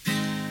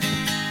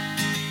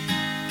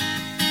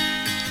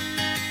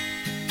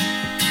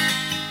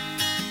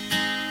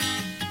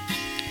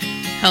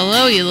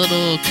Hello, you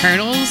little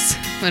kernels,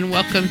 and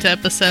welcome to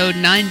episode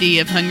 90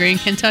 of Hungry in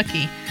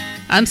Kentucky.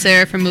 I'm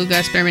Sarah from Blue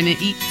Guy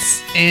Permanent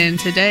Eats, and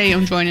today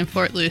I'm joined in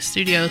Fort Lewis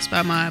Studios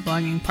by my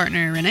blogging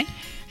partner, Renee.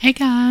 Hey,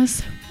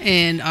 guys.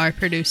 And our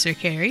producer,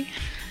 Carrie.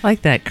 I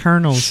like that.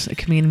 Kernels. It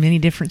can mean many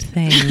different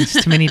things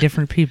to many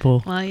different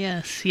people. Well,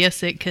 yes.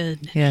 Yes, it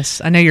could.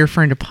 Yes. I know you're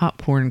referring to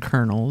popcorn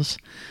kernels,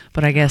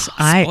 but I guess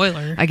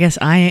spoiler. I guess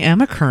I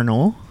am a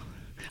kernel.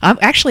 I'm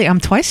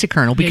twice a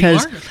colonel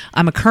because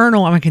I'm a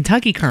colonel. I'm a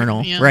Kentucky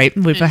colonel, right?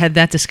 We've had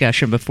that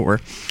discussion before.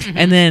 Mm-hmm.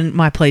 And then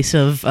my place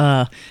of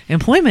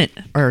employment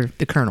are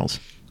the colonels.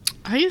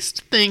 I used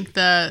to think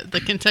that the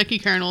Kentucky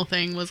colonel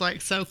thing was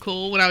like so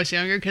cool when I was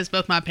younger because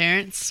both my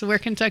parents were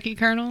Kentucky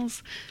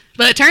colonels.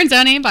 But it turns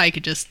out anybody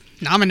could just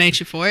nominate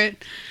you for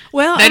it.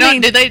 Well,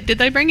 did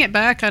they bring it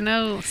back? I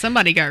know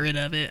somebody got rid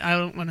of it. I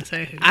don't want to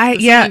say who.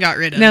 Someone got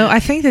rid of it. No, I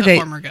think that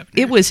former governor.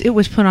 It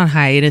was put on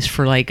hiatus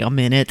for like a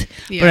minute,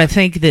 but I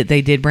think that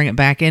they did bring it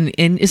back. And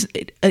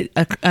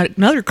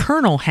another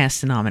colonel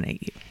has to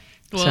nominate you.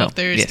 Well, so, if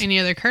there's any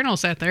other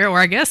colonels out there, or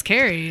I guess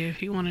Carrie,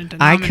 if you wanted to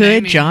nominate I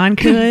could, me. John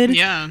could.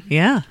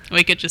 Yeah.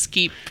 We could just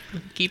keep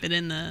it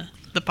in the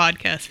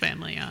podcast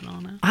family. I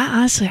don't know.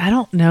 I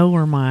don't know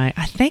where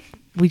I think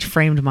we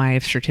framed my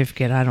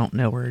certificate. I don't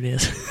know where it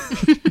is.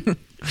 You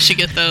should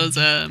get those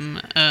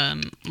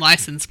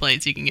license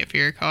plates you can get for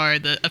your car,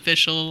 the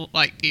official,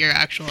 like your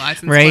actual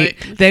license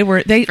plate.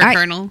 For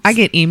colonels. I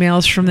get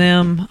emails from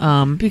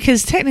them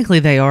because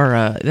technically they are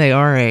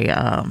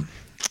a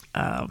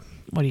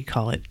what do you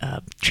call it?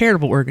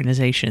 Charitable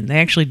organization. They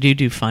actually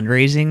do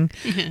fundraising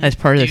as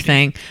part of the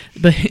thing.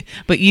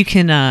 But you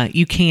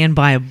can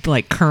buy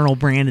like Colonel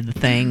branded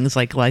things,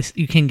 like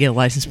you can get a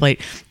license plate.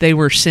 They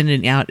were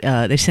sending out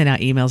they send out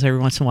emails every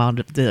once in a while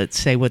to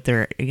say what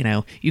they're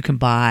you can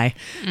buy.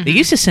 Mm-hmm. They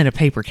used to send a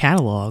paper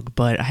catalog,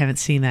 but I haven't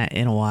seen that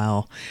in a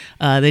while.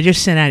 They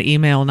just sent out an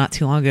email not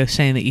too long ago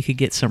saying that you could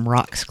get some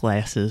rocks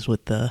glasses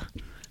with the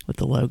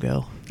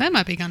logo. That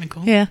might be kind of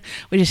cool. Yeah,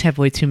 we just have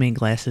way too many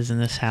glasses in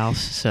this house,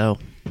 so.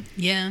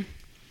 Yeah,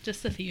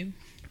 just a few.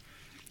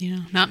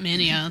 Not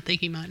many. I don't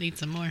think you might need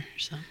some more.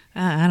 So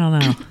I don't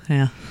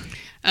know.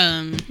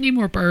 Yeah. Need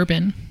more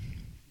bourbon.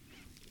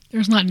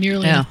 There's not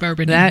nearly enough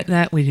bourbon.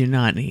 That we do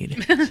not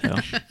need. So.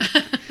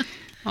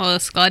 Well,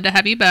 it's glad to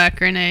have you back,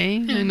 Renee.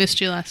 Yeah. We missed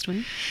you last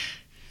week.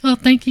 Well,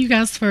 thank you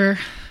guys for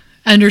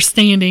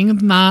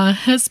understanding. My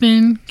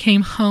husband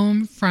came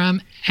home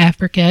from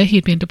Africa.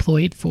 He'd been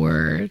deployed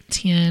for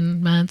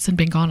 10 months and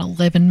been gone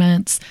 11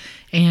 months.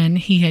 And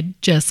he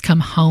had just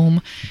come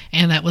home.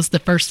 And that was the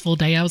first full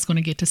day I was going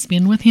to get to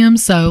spend with him.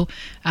 So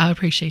I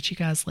appreciate you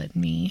guys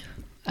letting me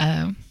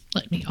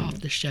off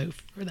the show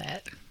for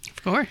that.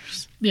 Of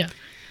course. Yeah.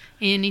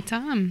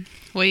 Anytime.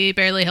 We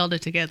barely held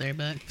it together,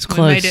 but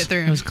we made it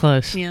through. It was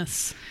close.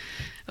 Yes.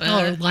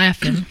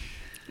 Laughing.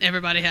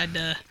 Everybody had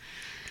to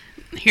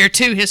hear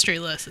 2 history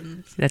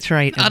lessons. That's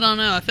right. I don't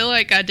know. I feel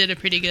like I did a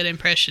pretty good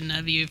impression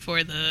of you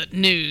for the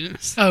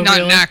news. Oh, not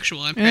really? an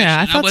actual impression.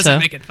 Yeah, I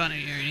wasn't making fun of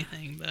you or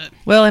anything, but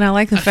and I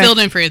like the I fact filled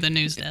in for the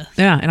news death.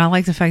 Yeah, and I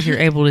like the fact you're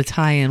able to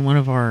tie in one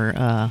of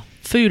our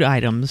food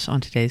items on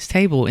today's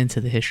table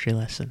into the history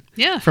lesson.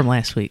 Yeah. From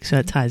last week, so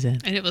it ties in.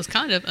 And it was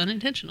kind of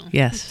unintentional.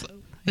 Yes.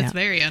 It's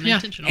very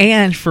unintentional.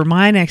 And for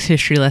my next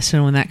history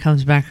lesson, when that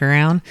comes back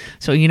around,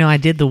 so I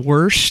did the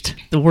worst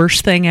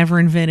thing ever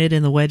invented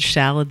in the wedge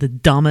salad. The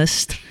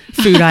dumbest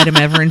food item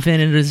ever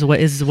invented is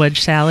the wedge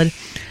salad.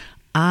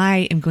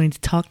 I am going to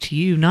talk to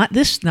you, not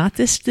this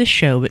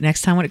show, but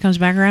next time when it comes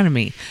back around to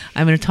me,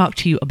 I'm going to talk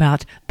to you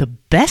about the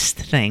best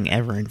thing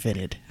ever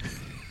invented.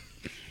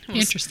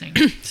 Interesting.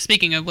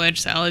 Speaking of wedge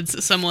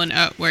salads, someone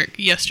at work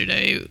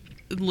yesterday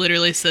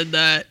literally said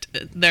that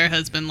their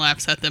husband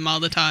laughs at them all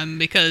the time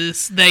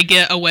because they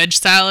get a wedge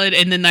salad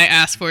and then they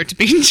ask for it to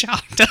be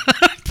chopped up.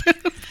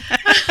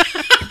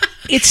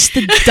 It's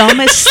the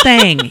dumbest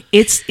thing.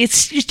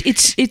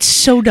 It's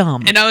so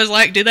dumb. And I was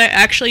like, do they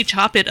actually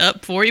chop it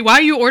up for you? Why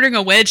are you ordering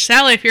a wedge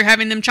salad if you're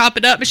having them chop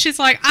it up? And she's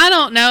like, I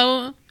don't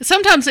know.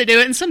 Sometimes they do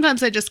it and sometimes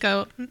they just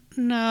go,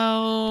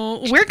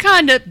 no, we're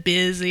kind of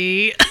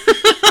busy.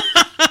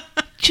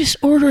 Just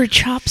order a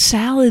chopped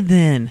salad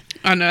then.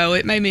 I know,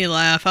 it made me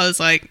laugh. I was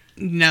like,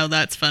 no,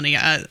 that's funny.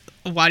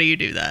 Why do you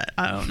do that?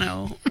 I don't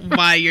know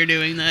why you're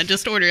doing that.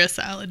 Just order a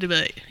salad.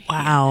 But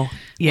wow.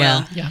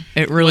 Yeah.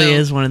 It really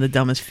is one of the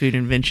dumbest food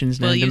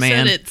inventions known to man. Well, you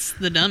said it's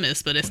the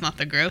dumbest, but it's not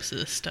the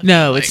grossest.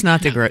 No, it's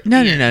not the gross.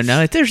 No.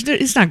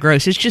 It's not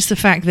gross. It's just the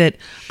fact that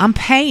I'm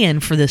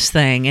paying for this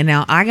thing, and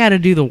now I got to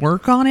do the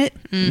work on it.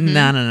 Mm-hmm.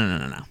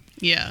 No.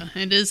 Yeah,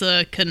 it is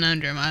a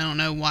conundrum. I don't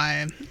know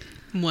why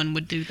one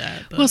would do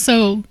that. But. Well,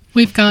 so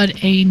we've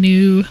got a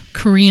new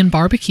Korean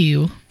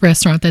barbecue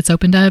restaurant that's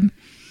opened up,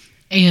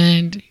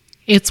 and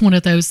it's one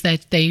of those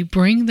that they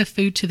bring the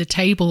food to the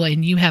table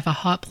and you have a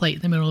hot plate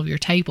in the middle of your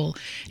table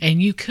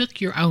and you cook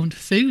your own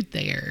food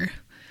there.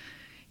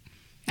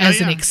 as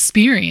an yeah.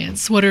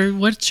 experience.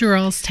 What's your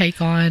all's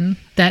take on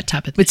that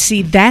type of thing? But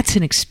see, that's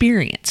an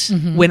experience.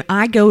 When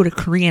I go to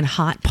Korean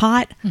hot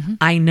pot,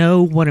 I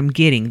know what I'm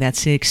getting.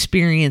 That's the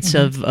experience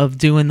of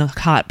doing the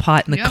hot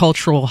pot and the Yep.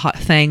 cultural hot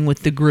thing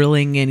with the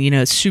grilling. And,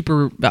 it's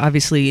super,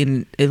 obviously,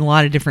 in a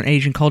lot of different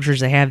Asian cultures,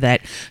 they have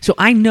that. So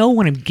I know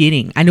what I'm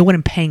getting. I know what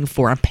I'm paying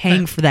for. I'm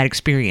paying for that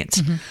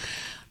experience.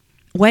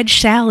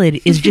 Wedge salad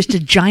is just a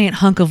giant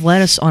hunk of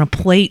lettuce on a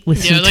plate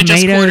with some they tomatoes.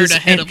 just quartered a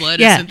head of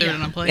lettuce and threw it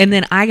on a plate. And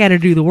then I got to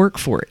do the work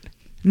for it.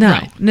 No,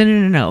 Right.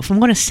 no. If I'm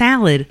going to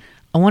salad,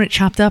 I want it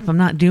chopped up. I'm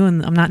not doing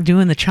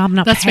the chop. I'm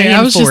not That's paying fair.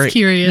 I was for just it.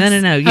 curious.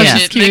 No. I was Yeah,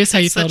 just curious how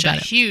you felt felt about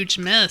a it. huge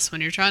mess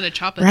when you're trying to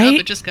chop it Right? up.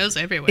 It just goes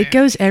everywhere. it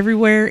goes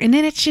everywhere. And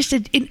then it's just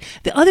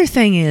the other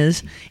thing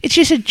is it's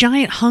just a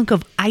giant hunk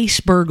of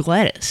iceberg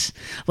lettuce.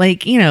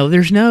 Like,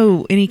 there's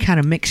no any kind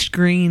of mixed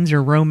greens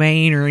or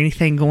romaine or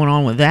anything going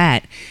on with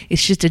that.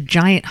 It's just a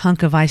giant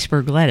hunk of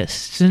iceberg lettuce.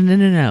 So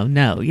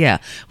no. Yeah.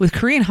 With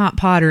Korean hot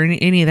pot or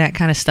any of that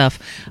kind of stuff,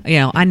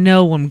 I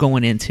know what I'm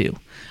going into.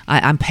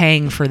 I'm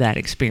paying for that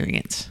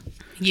experience.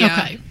 Yeah.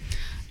 Okay.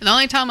 The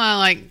only time I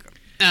like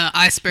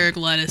iceberg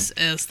lettuce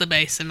as the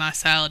base in my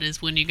salad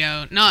is when you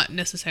go, not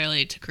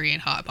necessarily to Korean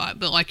hot pot,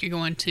 but like you're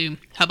going to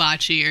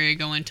hibachi or you're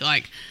going to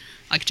like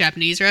a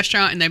Japanese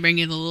restaurant and they bring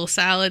you the little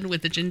salad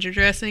with the ginger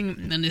dressing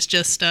and then it's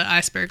just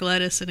iceberg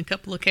lettuce and a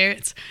couple of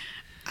carrots.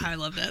 I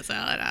love that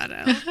salad. I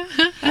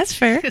know. That's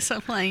fair. It's so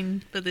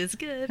plain, but it's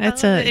good.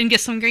 That's I love it. And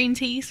get some green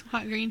tea, some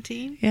hot green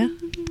tea. Yeah.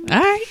 All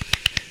right.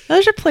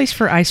 There's a place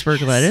for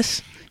iceberg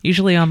lettuce.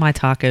 Usually on my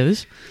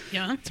tacos.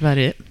 Yeah. That's about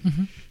it.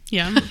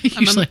 Yeah.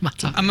 Usually my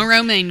tacos. I'm a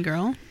romaine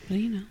girl. But,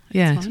 it's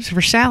Yeah. fine. So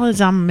for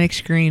salads, I'm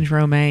mixed greens,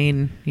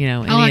 romaine, any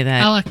of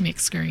that. I like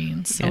mixed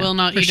greens. I will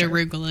not for eat sure.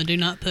 arugula. Do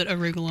not put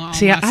arugula on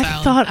See, my I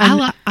salad. thought I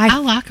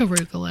like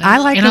arugula. I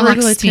like and arugula I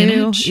like too.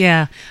 spinach.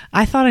 Yeah.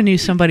 I thought I knew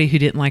somebody who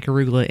didn't like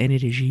arugula, and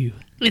it is you.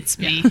 It's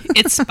me.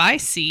 It's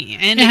spicy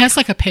and It has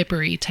like a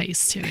peppery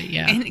taste to it.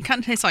 Yeah. and it kind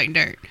of tastes like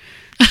dirt.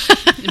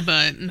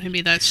 But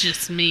maybe that's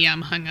just me.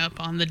 I'm hung up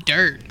on the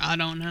dirt. I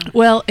don't know.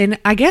 Well, and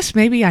I guess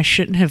maybe I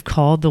shouldn't have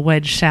called the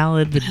wedge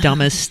salad the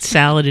dumbest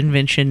salad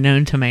invention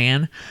known to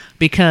man,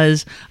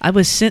 because I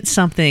was sent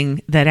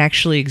something that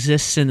actually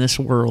exists in this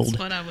world. That's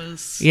what I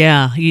was.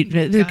 Yeah, it's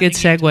a good get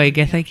to segue.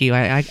 Yeah, thank you.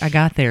 I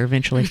got there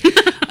eventually.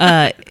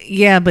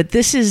 Yeah, but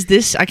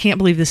this. I can't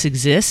believe this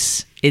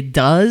exists. It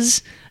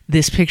does.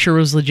 This picture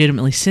was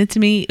legitimately sent to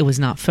me. It was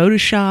not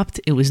photoshopped.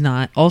 It was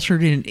not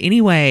altered in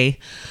any way.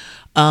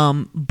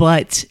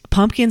 But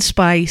pumpkin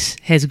spice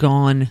has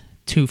gone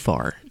too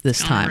far this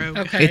time. rogue.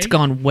 Okay. It's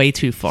gone way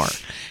too far.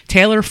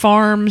 Taylor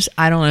Farms,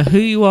 I don't know who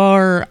you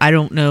are. I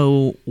don't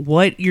know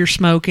what you're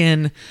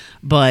smoking,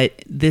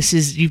 but this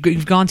is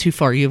you've gone too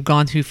far. You've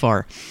gone too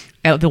far.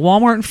 At the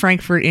Walmart in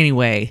Frankfurt,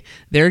 anyway,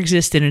 there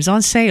exists and it's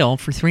on sale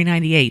for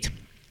 $3.98.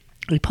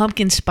 A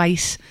pumpkin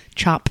spice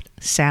chopped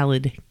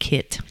salad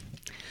kit.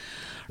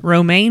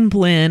 Romaine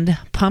blend,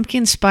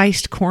 pumpkin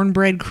spiced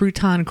cornbread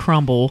crouton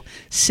crumble,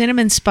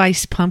 cinnamon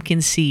spiced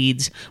pumpkin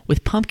seeds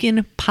with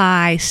pumpkin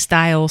pie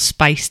style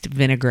spiced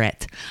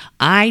vinaigrette.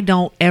 I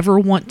don't ever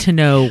want to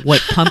know what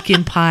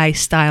pumpkin pie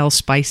style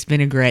spiced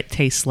vinaigrette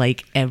tastes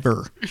like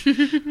ever.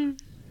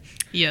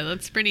 Yeah,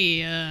 that's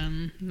pretty.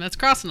 That's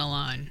crossing a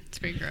line. It's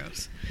pretty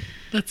gross.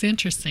 That's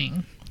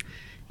interesting.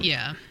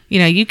 Yeah.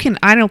 You can,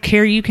 I don't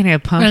care, you can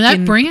have pumpkin. Well,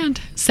 that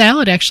brand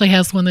salad actually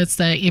has one that's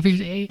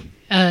anything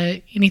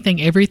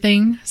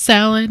everything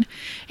salad,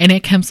 and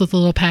it comes with a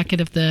little packet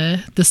of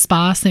the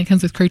spice, and it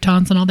comes with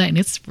croutons and all that, and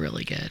it's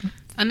really good.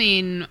 I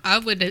mean, I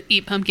would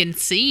eat pumpkin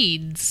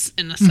seeds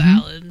in a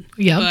salad.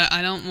 Yep. But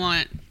I don't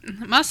want.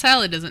 My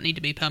salad doesn't need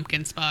to be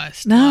pumpkin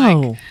spiced.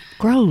 No, Like,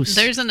 gross.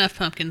 there's enough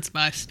pumpkin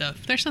spice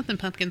stuff. There's something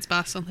pumpkin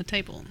spice on the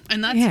table,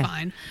 and that's Yeah.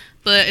 fine.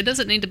 But it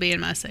doesn't need to be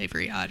in my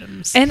savory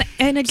items. And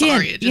again,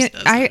 Sorry, it just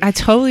doesn't. I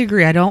totally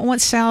agree. I don't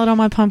want salad on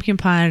my pumpkin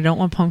pie, and I don't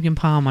want pumpkin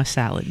pie on my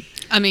salad.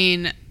 I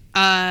mean,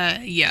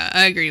 yeah,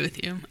 I agree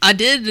with you. I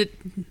did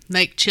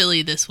make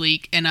chili this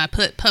week, and I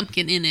put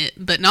pumpkin in it,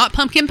 but not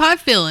pumpkin pie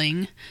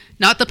filling,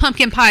 not the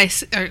pumpkin pie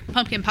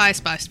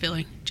spice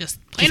filling, just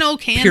plain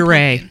old canned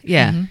Puree. pumpkin.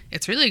 Yeah,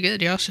 It's really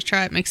good. Y'all should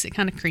try it. Makes it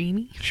kind of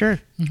creamy sure.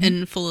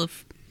 and full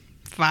of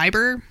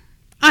fiber.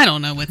 I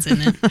don't know what's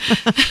in it.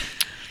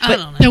 I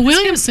don't know. Now,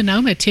 Williams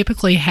Sonoma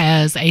typically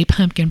has a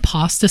pumpkin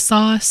pasta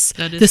sauce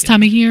That is this good.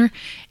 time of year,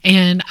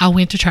 and I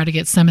went to try to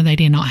get some, and they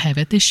did not have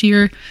it this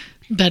year.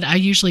 But I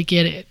usually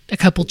get it a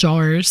couple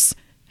jars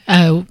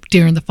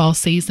during the fall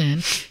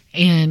season,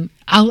 and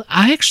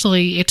I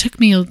actually it took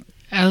me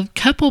a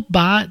couple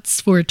bites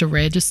for it to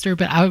register,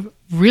 but I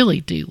really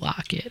do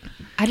like it.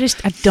 I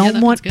don't that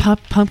want one's good.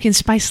 pumpkin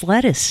spice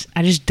lettuce.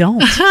 I just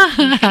don't.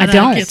 I I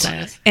don't. get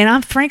that. And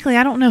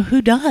I don't know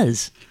who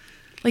does.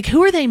 Like,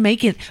 who are they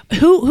making?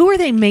 Who are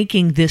they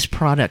making this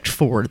product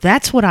for?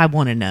 That's what I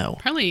want to know.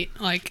 Probably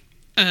like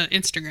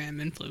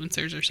Instagram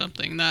influencers or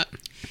something. That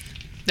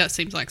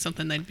seems like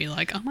something they'd be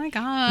like, oh my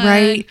god,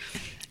 Right.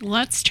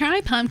 Let's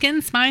try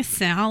pumpkin spice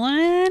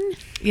salad.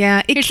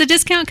 Yeah, Here's a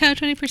discount code,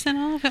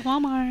 20% off at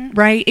Walmart.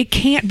 right. It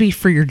can't be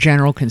for your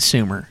general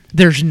consumer.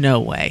 There's no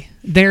way.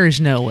 There is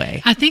no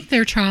way. I think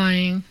they're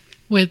trying,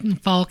 when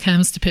fall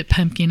comes, to put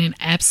pumpkin in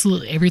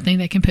absolutely everything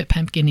they can put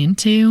pumpkin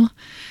into.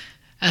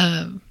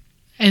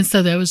 And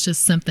so that was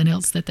just something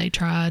else that they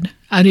tried.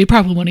 It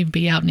probably won't even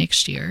be out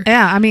next year.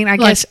 Yeah, I mean, I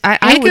guess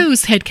I would.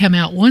 Eggo's had come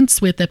out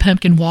once with a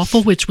pumpkin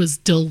waffle, which was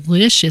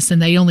delicious,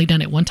 and they only done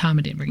it one time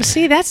and didn't bring it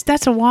See, back.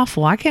 that's a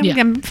waffle. I'm Yeah.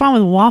 fine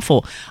with a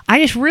waffle. I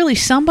just really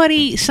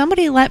somebody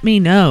let me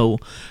know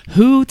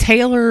who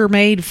Taylor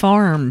Made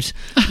Farms,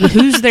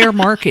 who's their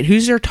market,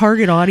 who's their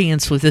target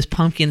audience with this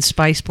pumpkin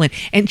spice blend.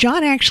 And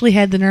John actually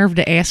had the nerve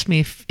to ask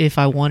me if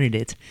I wanted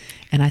it,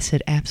 and I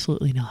said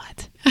absolutely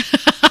not.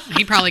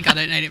 He probably got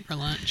it and ate it for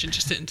lunch and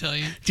just didn't tell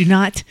you. Do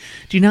not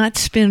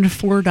spend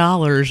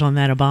 $4 on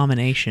that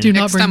abomination. Do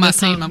not Next bring time I this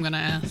see him, home. I'm going to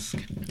ask,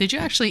 did you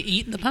actually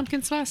eat the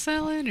pumpkin spice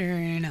salad or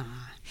not?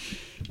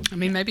 I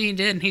mean, maybe he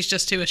did, and he's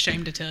just too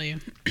ashamed to tell you.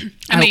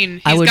 I mean,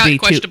 I he's would be got too.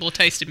 questionable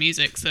taste in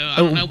music, so I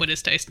don't know what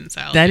his taste in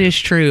salad That is. is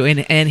true,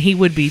 and he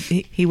would be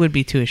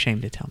too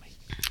ashamed to tell me.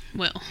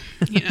 Well,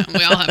 we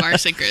all have our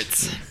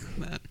secrets.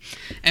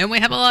 And we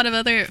have a lot of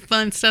other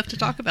fun stuff to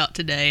talk about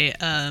today.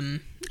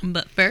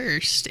 But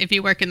first, if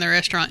you work in the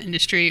restaurant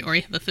industry or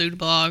you have a food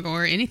blog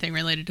or anything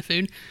related to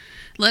food,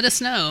 let us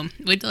know.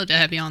 We'd love to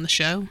have you on the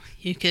show.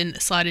 You can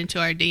slide into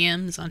our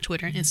DMs on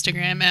Twitter and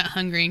Instagram at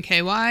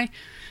hungryandky.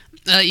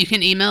 You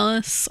can email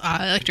us.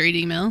 I like to read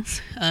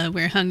emails.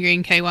 We're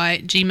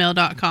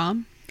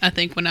hungryandky@gmail.com. I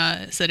think when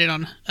I said it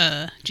on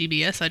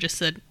GBS, I just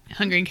said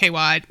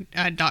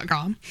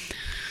hungryandky.com.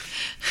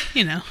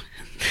 You know,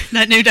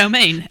 that new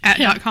domain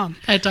 @.com.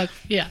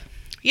 Yeah.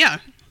 Yeah,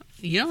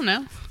 you don't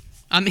know.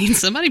 I mean,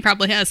 somebody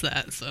probably has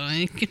that, so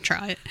you can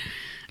try it.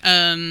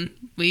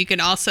 We can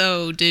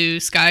also do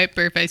Skype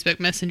or Facebook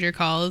Messenger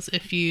calls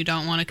if you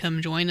don't want to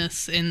come join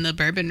us in the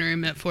Bourbon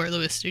Room at Fort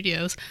Lewis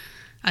Studios.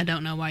 I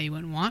don't know why you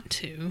wouldn't want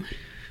to,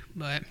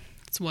 but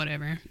it's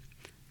whatever.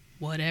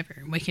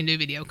 Whatever. We can do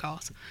video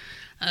calls.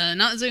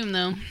 Not Zoom,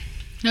 though.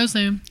 No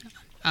Zoom.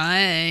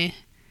 I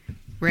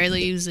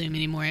rarely use Zoom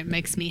anymore. It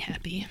makes me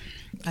happy.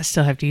 I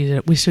still have to use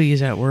it. We still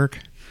use it at work.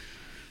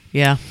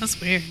 Yeah,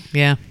 That's weird.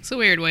 yeah. It's a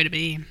weird way to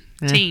be.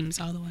 Yeah. Teams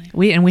all the way.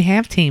 We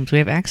have Teams. We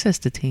have access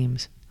to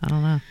Teams. I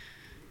don't know.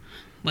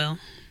 Well,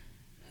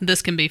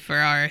 this can be for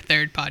our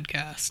third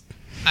podcast,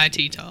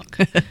 IT Talk.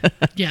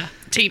 Yeah.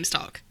 Teams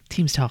Talk.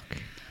 Teams talk.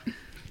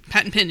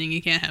 Patent pending, you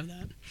can't have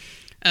that.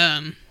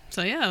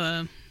 So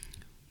yeah,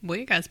 what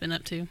you guys been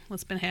up to?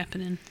 What's been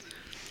happening?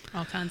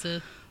 All kinds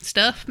of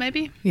stuff,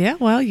 maybe? Yeah,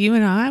 well, you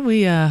and I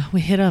we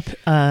hit up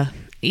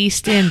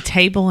East End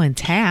Table and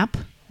Tap,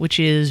 which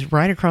is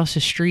right across the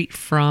street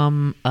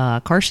from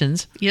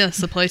Carson's. Yes,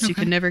 the place you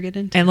could never get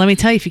into. And let me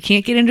tell you, if you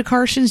can't get into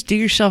Carson's, do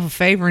yourself a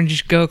favor and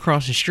just go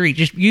across the street.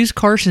 Just use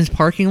Carson's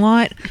parking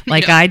lot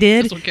like Yeah, I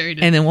did, that's what Carrie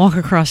did. and then walk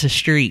across the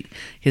street.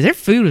 Because their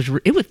food was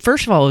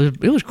first of all, it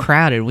was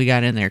crowded when we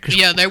got in there.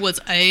 Yeah, there was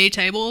a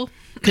table,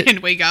 and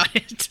we got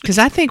it. Because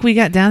I think we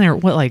got down there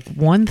at, like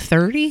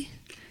 1:30?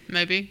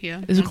 Maybe,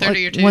 yeah. It was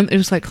 1:30 or 2. it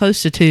was like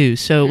close to 2,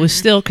 so it was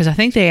still, because I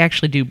think they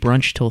actually do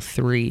brunch till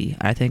 3.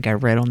 I think I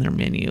read on their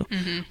menu,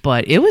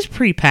 but it was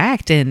pretty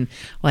packed, and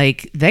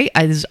like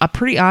it's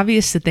pretty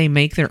obvious that they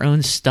make their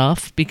own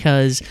stuff,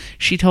 because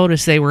she told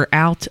us they were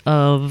out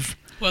of.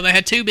 Well, they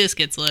had 2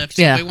 biscuits left,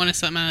 so Yeah. if we wanted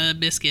something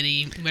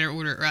biscuity, we better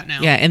order it right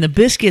now. Yeah, and the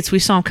biscuits, we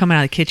saw them come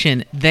out of the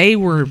kitchen. They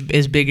were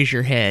as big as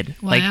your head.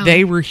 Wow. Like,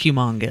 they were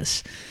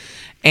humongous.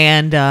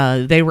 And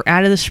they were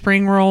out of the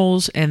spring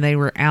rolls, and they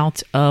were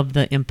out of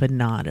the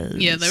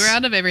empanadas. Yeah, they were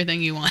out of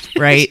everything you wanted.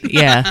 Right,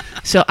 yeah.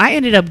 So I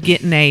ended up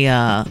getting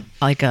a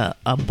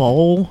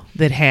bowl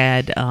that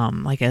had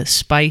like a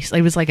spice.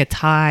 It was like a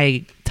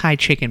Thai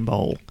chicken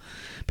bowl,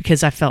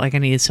 because I felt like I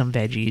needed some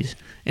veggies.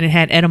 And it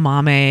had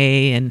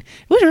edamame, and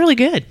it was really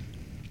good.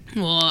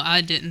 Well, I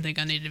didn't think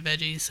I needed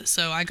veggies,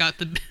 so I got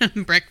the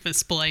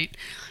breakfast plate.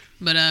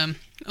 But well,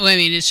 I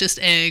mean, it's just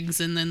eggs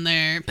and then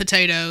their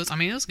potatoes. I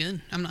mean, it was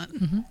good. I'm not.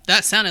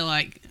 That sounded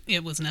like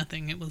it was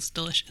nothing. It was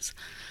delicious.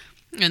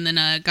 And then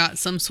I got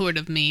some sort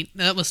of meat.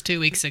 That was 2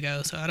 weeks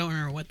ago, so I don't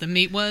remember what the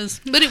meat was,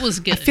 but it was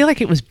good. I feel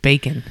like it was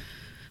bacon.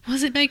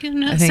 Was it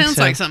bacon? That think sounds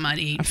so. like something I'd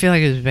eat. I feel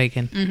like it was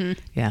bacon. Mm-hmm.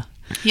 Yeah.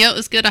 Yeah, it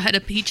was good. I had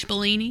a peach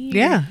Bellini.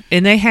 Yeah,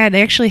 and they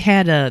actually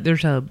had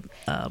there's a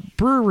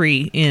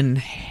brewery in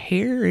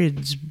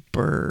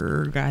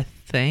Harrodsburg, I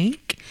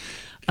think.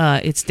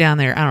 It's down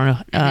there. I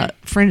don't know.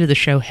 Friend of the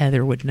show,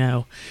 Heather, would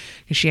know.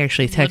 She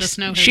actually us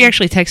know, She Heather.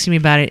 actually texted me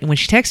about it, and when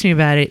she texted me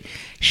about it,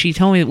 she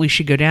told me that we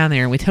should go down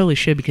there, and we totally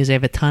should, because they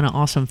have a ton of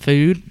awesome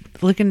food.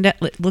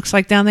 Looks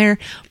like down there,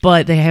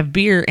 but they have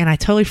beer, and I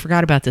totally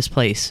forgot about this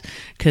place,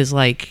 because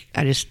like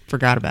I just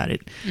forgot about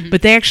it.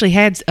 But they actually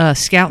had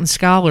Scout and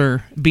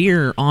Scholar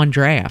beer on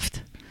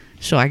draft,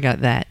 so I got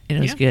that, and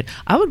it was Yeah. good.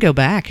 I would go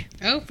back.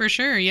 Oh, for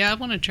sure. Yeah, I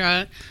want to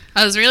try it.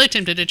 I was really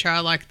tempted to try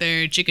like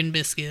their chicken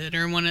biscuit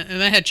or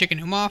they had chicken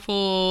and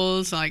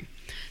waffles. Like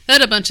They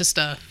had a bunch of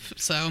stuff,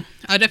 so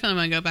I definitely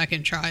want to go back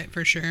and try it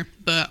for sure.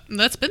 But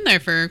that's been there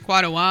for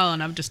quite a while,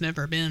 and I've just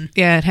never been.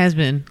 Yeah, it has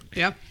been.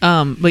 Yeah.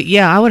 But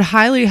yeah, I would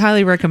highly,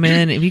 highly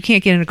recommend if you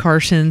can't get into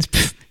Carson's,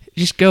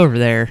 just go over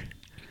there.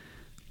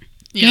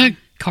 Yeah,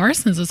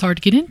 Carson's is hard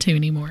to get into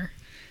anymore.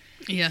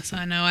 Yes,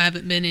 I know. I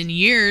haven't been in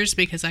years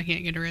because I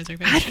can't get a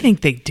reservation. I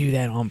think they do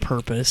that on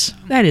purpose.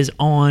 That is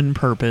on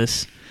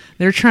purpose.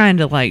 They're trying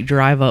to like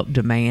drive up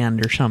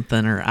demand or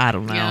something, or I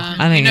don't know. Yeah,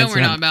 I think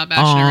we're not about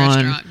bashing a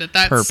restaurant, but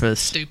that's purpose.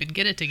 Stupid.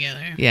 Get it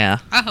together. Yeah.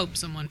 I hope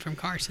someone from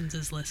Carson's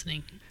is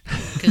listening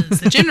because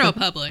the general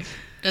public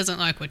doesn't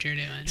like what you're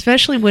doing.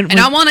 Especially when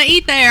I want to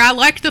eat there. I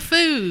like the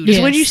food.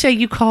 Yes. What did you say?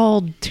 You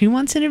called 2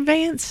 months in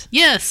advance?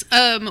 Yes.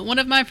 One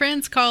of my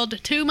friends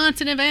called 2 months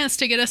in advance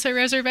to get us a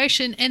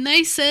reservation, and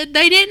they said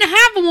they didn't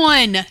have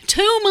one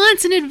 2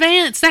 months in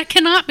advance. That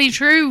cannot be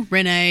true,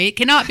 Renee. It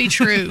cannot be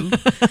true.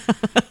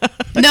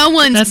 No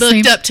one's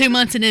booked up 2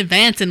 months in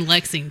advance in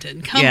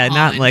Lexington. Come on. Yeah,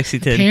 not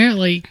Lexington.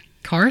 Apparently,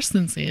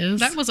 Carson's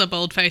is. That was a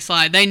bold-faced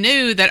lie. They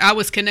knew that I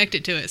was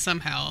connected to it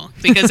somehow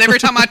because every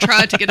time I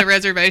tried to get a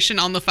reservation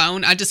on the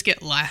phone, I just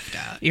get laughed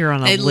at. You're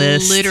on a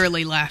list. They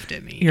literally laughed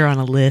at me. You're on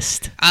a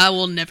list. I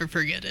will never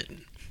forget it.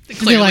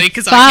 Clearly,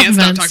 because like I can't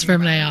stop talking 5 months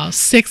from now,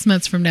 6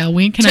 months from now,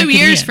 when can I get 2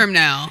 years from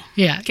now.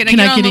 Yeah. Can I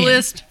get on the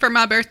list for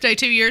my birthday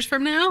 2 years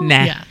from now?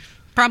 Nah. Yeah.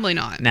 Probably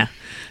not. No.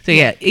 So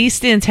yeah,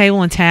 East End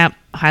Table and Tap,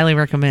 highly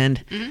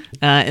recommend. Mm-hmm.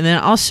 And then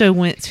I also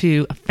went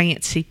to a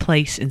fancy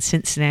place in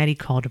Cincinnati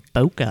called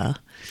Boca.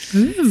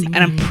 Ooh. And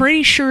I'm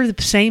pretty sure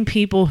the same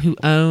people who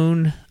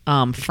own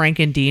Frank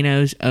and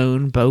Dino's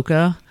own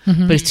Boca,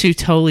 but it's two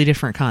totally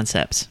different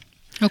concepts.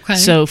 Okay.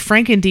 So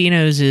Frank and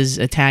Dino's is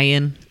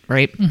Italian,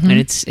 right? And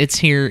it's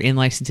here in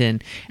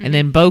Lexington. And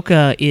then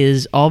Boca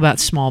is all about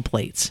small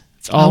plates.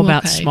 It's all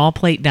about small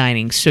plate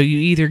dining. So you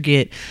either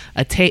get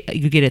a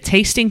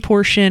tasting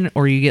portion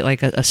or you get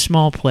like a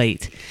small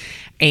plate.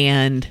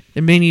 And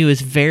the menu is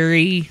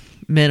very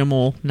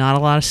minimal, not a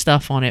lot of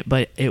stuff on it,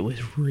 but it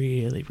was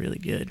really, really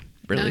good.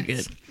 Really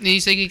good. And you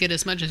said you could get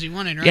as much as you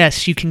wanted, right?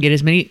 Yes, you can get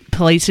as many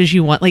plates as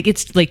you want. Like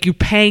it's like you're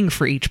paying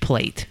for each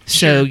plate.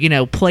 So,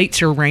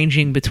 plates are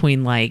ranging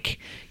between like,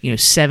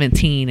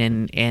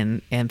 $17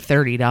 and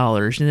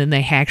 $30. And then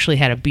they actually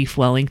had a beef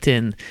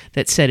Wellington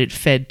that said it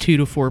fed 2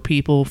 to 4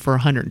 people for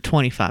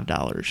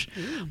 $125.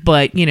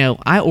 But,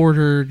 I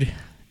ordered,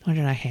 what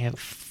did I have?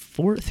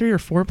 3 or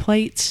 4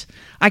 plates.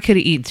 I could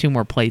have eaten 2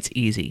 more plates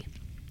easy.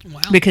 Wow.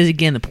 Because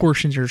again, the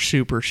portions are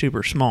super,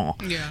 super small.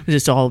 Yeah.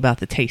 It's all about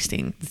the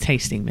tasting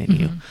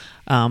menu.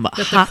 But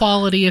the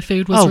quality of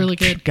food was really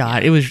good.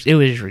 God, it was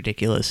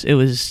ridiculous. It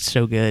was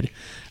so good.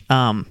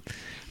 I'm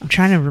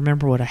trying to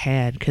remember what I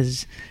had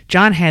because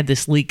John had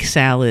this leek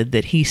salad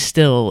that he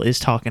still is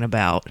talking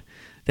about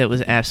that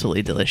was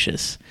absolutely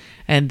delicious.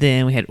 And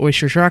then we had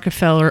oysters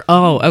Rockefeller.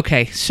 Oh,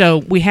 okay. So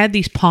we had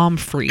these pommes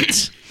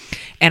frites.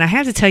 And I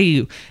have to tell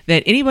you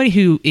that anybody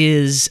who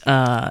is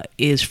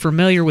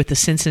familiar with the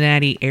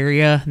Cincinnati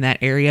area, and that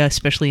area,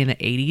 especially in the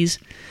 80s,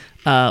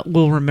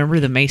 will remember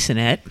the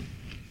Masonette.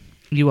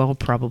 You all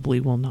probably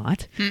will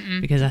not,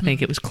 because I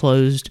think it was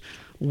closed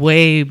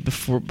way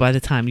before, by the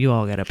time you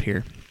all got up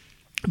here.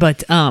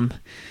 But,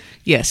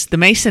 yes, the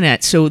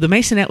Masonette. So the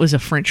Masonette was a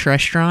French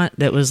restaurant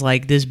that was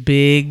like this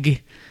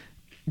big,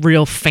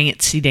 real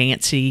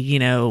fancy-dancy,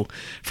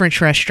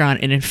 French restaurant.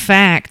 And in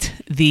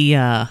fact,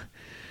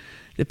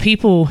 the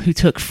people who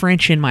took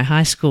French in my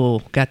high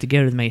school got to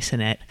go to the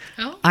Masonette.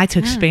 Oh. I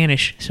took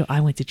Spanish, so I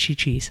went to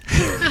Chi-Chi's.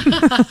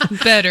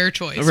 Better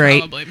choice,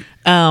 right.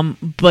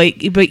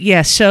 Probably. But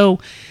yeah, so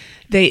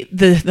they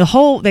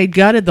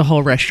gutted the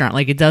whole restaurant.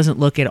 Like it doesn't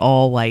look at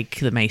all like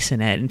the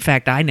Masonette. In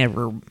fact, I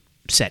never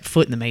set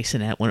foot in the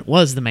Masonette when it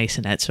was the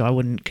Masonette, so I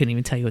couldn't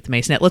even tell you what the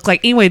Masonette looked like.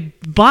 Anyway,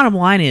 bottom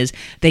line is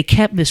they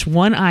kept this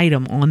one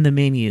item on the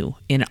menu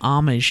in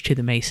homage to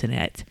the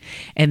Masonette,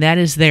 and that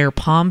is their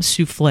pomme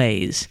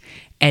soufflés.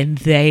 And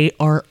they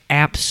are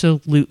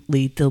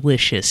absolutely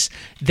delicious.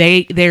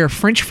 They're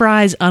French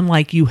fries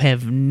unlike you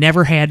have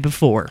never had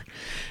before.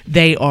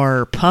 They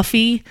are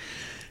puffy.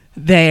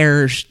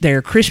 They're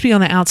crispy on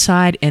the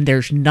outside, and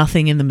there's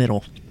nothing in the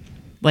middle.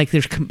 Like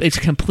it's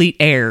complete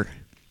air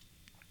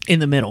in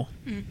the middle.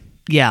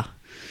 Yeah.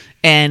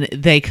 And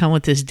they come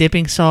with this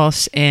dipping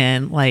sauce,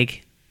 and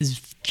like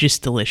it's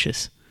just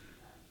delicious.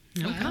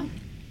 Okay.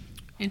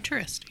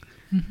 Interesting.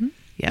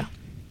 Yeah.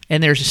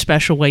 And there's a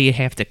special way you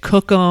have to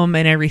cook them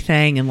and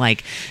everything. And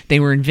like they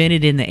were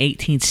invented in the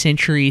 18th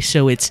century.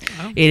 So it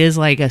is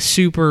like a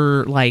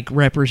super like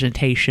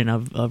representation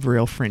of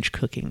real French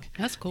cooking.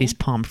 That's cool. These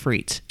pommes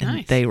frites. And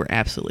nice. They were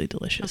absolutely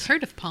delicious. I've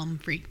heard of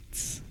pommes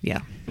frites.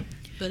 Yeah.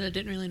 But I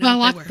didn't really know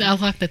what they were. I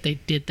like that they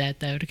did that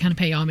though, to kind of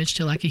pay homage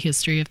to like a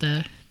history of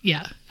the,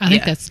 I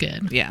think that's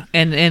good. Yeah.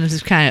 And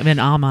it's kind of an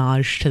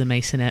homage to the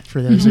Masonette for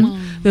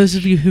those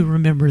of you who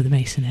remember the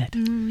Masonette.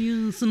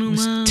 It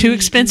was too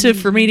expensive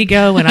for me to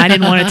go, and I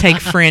didn't want to take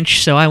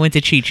French, so I went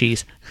to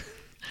Chi-Chi's.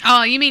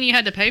 Oh, you mean you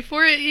had to pay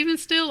for it even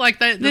still? Like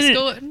the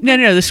school?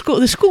 No.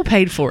 The school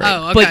paid for it.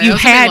 Oh, okay. But you I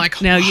was gonna be had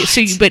like, no.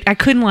 But I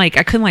couldn't like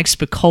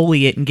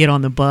Spicoli it and get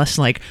on the bus.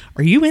 Like,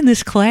 are you in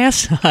this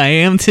class? I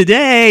am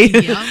today.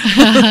 Yeah.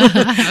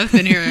 I've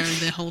been here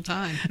the whole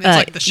time. It's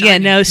like The Shining. Yeah,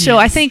 no. So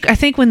I think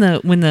when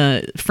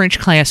the French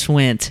class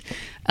went,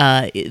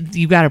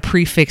 you got a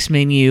prefix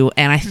menu,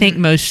 and I think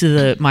most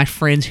of my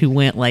friends who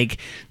went like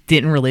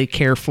didn't really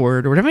care for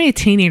it or whatever. I mean,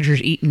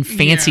 teenagers eating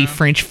fancy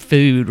French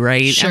food,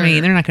 right? Sure. I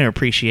mean, they're not going to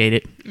appreciate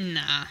it.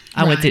 Nah.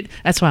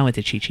 That's why I went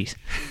to Chi-Chi's.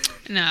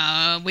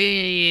 No,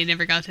 we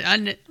never got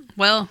to.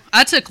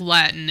 I took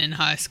Latin in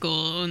high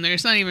school, and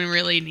there's not even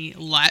really any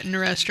Latin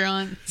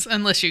restaurants,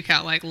 unless you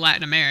count like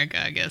Latin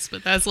America, I guess.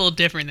 But that's a little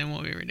different than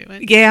what we were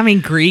doing. Yeah, I mean,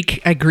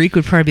 Greek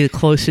would probably be the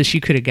closest you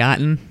could have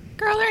gotten.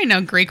 Girl, there ain't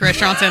no Greek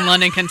restaurants in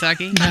London,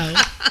 Kentucky. No.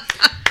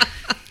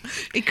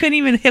 It couldn't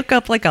even hook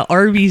up like a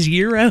Arby's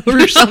Euro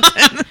or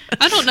something.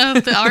 I don't know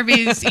if the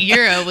Arby's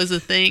Euro was a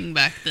thing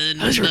back then.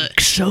 Those are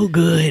so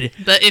good.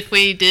 But if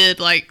we did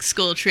like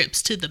school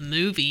trips to the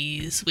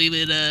movies, we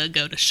would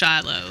go to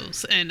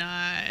Shiloh's, and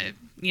I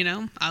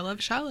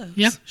love Shiloh's.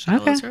 Yep.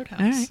 Shiloh's Okay. Roadhouse.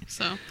 All right.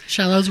 So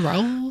Shiloh's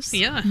rolls.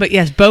 yeah. But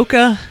yes,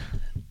 Boca,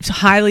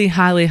 highly,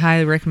 highly,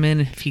 highly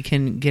recommend if you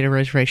can get a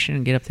reservation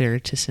and get up there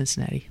to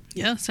Cincinnati.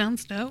 Yeah,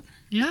 sounds dope.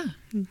 Yeah.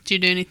 Did you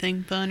do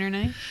anything fun,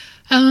 Renee?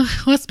 Well,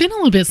 it's been a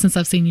little bit since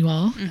I've seen you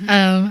all.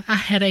 I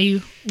had a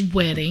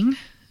wedding.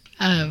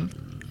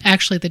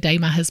 Actually, the day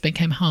my husband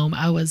came home,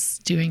 I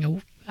was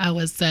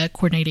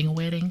coordinating a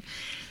wedding,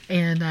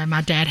 and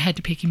my dad had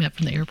to pick him up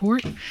from the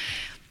airport.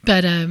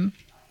 But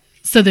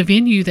so the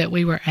venue that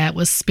we were at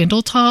was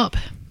Spindletop.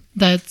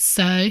 That's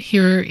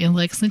here in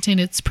Lexington.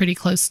 It's pretty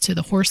close to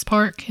the horse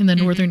park in the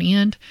northern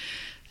end.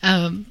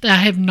 I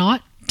have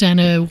not done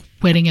a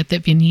wedding at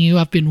that venue.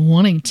 I've been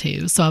wanting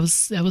to, so I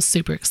was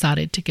super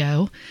excited to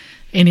go,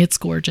 and it's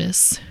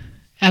gorgeous,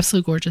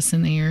 absolutely gorgeous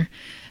in there.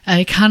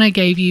 It kind of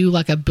gave you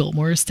like a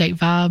Biltmore Estate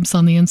vibes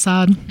on the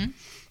inside,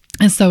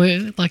 and so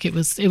it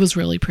was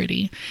really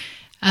pretty.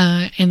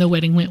 And the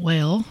wedding went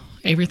well.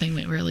 Everything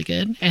went really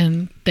good,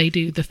 and they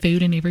do the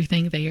food and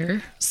everything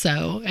there.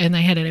 So, and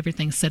they had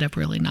everything set up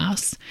really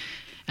nice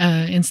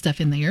and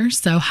stuff in there.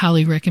 So,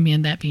 highly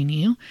recommend that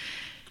venue.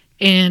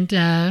 And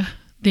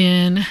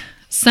then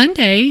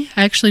Sunday,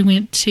 I actually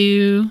went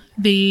to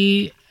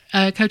the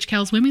Coach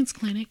Cal's Women's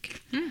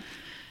Clinic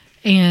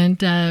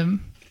and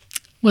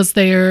was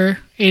there.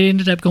 It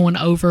ended up going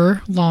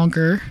over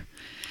longer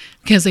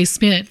because they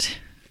spent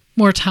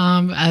more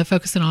time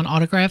focusing on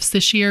autographs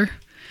this year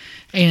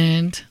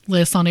and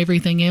less on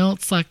everything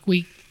else. Like,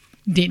 we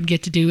didn't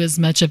get to do as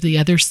much of the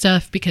other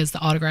stuff because the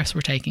autographs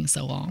were taking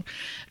so long.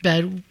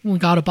 But we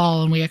got a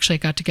ball, and we actually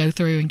got to go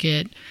through and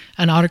get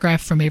an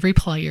autograph from every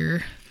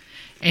player,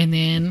 and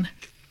then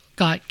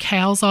got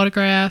Cal's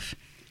autograph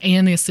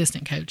and the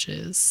assistant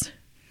coaches.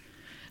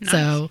 Nice.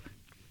 So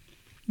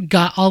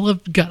got all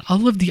of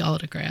the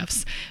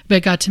autographs,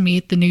 but got to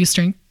meet the new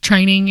strength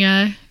training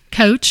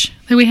coach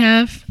that we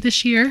have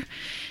this year,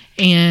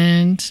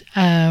 and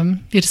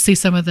get to see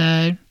some of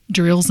the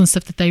drills and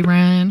stuff that they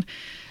run.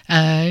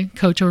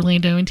 Coach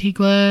Orlando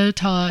Antigua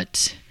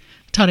taught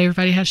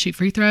everybody how to shoot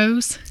free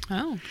throws.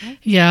 Oh, okay.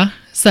 Yeah,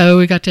 so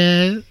we got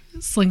to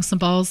sling some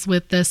balls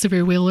with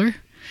Severe Wheeler.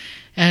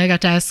 I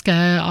got to ask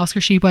Oscar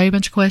Sheboy a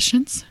bunch of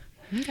questions.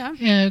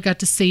 Okay. Got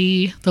to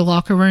see the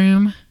locker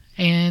room,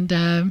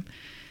 and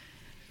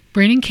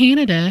Brennan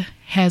Canada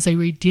has a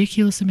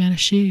ridiculous amount of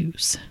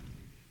shoes.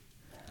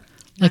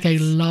 Like a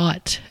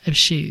lot of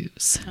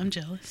shoes. I'm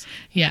jealous.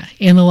 Yeah,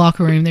 in the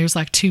locker room, there's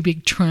like two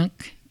big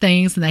trunk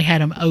things, and they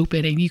had them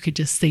open, and you could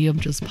just see them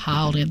just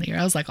piled in there.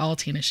 I was like, all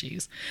tennis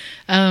shoes.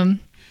 And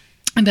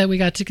then we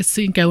got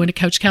to go into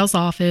Coach Cal's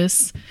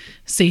office,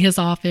 see his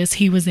office.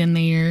 He was in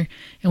there,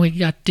 and we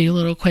got to do a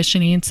little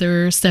question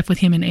answer stuff with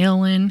him and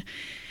Ellen.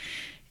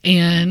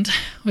 And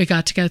we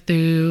got to go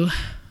through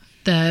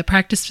the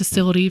practice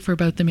facility for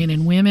both the men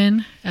and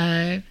women.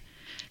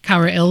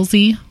 Kyra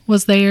Elsie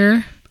was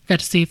there. Got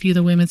to see a few of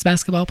the women's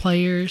basketball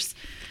players.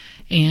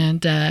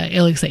 And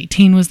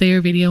LX18 was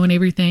there, video and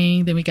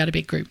everything. Then we got a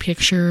big group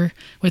picture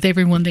with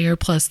everyone there,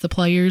 plus the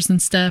players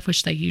and stuff,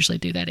 which they usually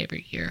do that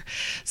every year.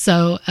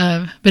 So,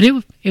 but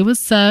it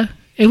was a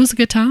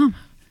good time.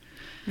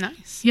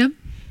 Nice. Yep.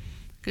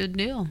 Good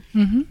deal.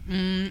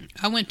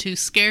 I went to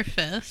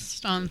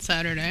Scarefest on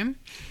Saturday.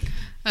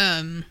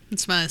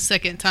 It's my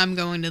second time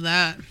going to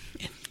that.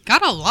 It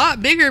got a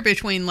lot bigger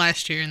between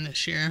last year and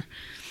this year.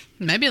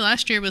 Maybe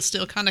last year was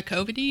still kind of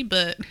COVID-y,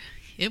 but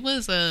it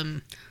was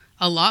a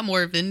lot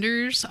more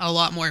vendors, a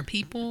lot more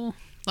people.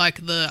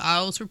 Like, the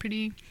aisles were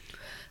pretty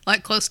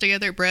close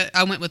together.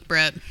 I went with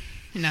Brett,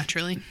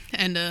 naturally,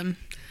 and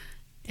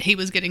he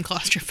was getting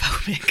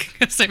claustrophobic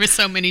because there were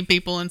so many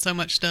people and so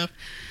much stuff.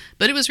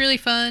 But it was really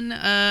fun.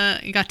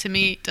 You got to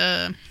meet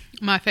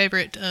my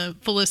favorite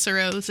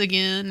Feliceros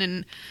again,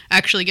 and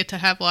actually get to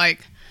have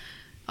like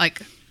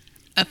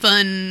a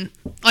fun.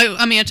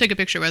 I took a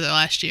picture with her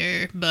last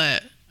year,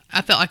 but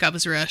I felt like I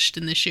was rushed,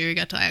 and this year I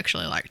got to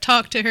actually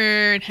talk to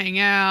her and hang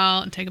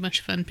out and take a bunch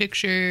of fun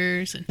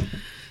pictures. And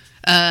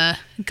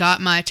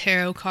Got my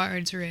tarot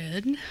cards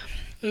read,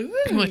 Ooh.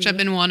 which I've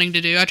been wanting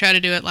to do. I tried to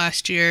do it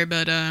last year,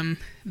 but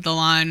the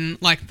line,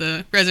 like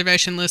the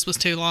reservation list was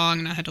too long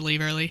and I had to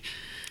leave early.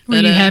 Were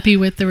But, you happy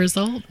with the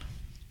result?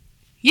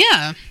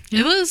 Yeah,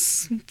 it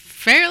was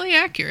fairly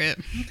accurate.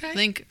 Okay. I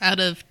think out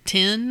of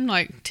 10,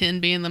 like 10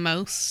 being the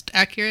most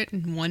accurate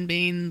and 1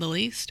 being the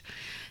least,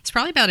 it's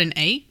probably about an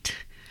 8.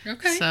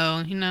 Okay.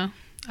 So,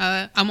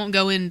 I won't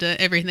go into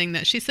everything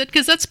that she said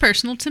because that's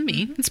personal to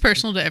me. It's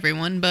personal to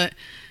everyone. But,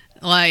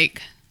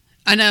 like,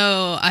 I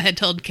know I had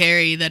told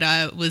Carrie that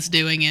I was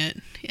doing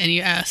it, and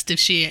you asked if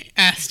she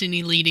asked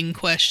any leading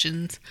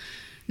questions.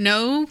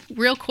 No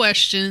real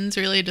questions,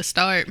 really, to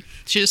start.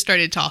 She just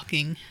started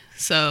talking.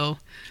 So,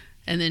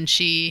 and then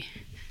she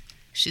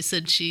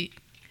said she,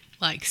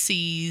 like,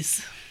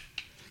 sees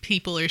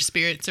people or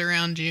spirits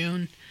around you,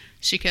 and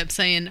she kept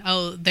saying,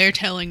 oh, they're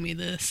telling me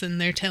this and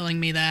they're telling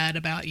me that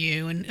about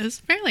you. And it was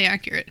fairly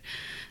accurate.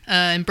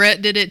 And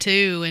Brett did it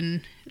too.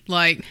 And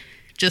like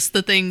just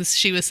the things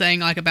she was saying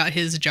like about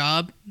his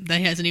job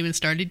that hasn't even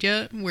started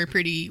yet were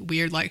pretty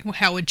weird. Like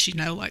how would she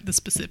know like the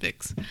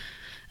specifics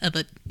of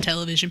a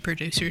television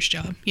producer's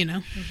job,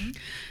 Mm-hmm.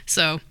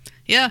 So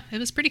yeah, it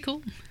was pretty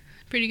cool.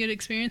 Pretty good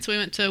experience. We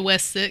went to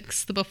West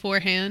 6th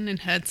beforehand and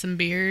had some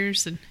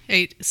beers and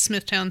ate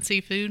Smithtown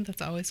seafood.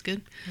 That's always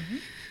good.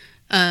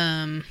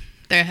 Mm-hmm.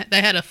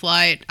 They had a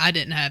flight. I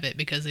didn't have it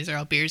because these are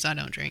all beers I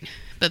don't drink.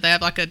 But they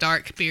have like a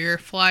dark beer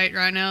flight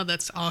right now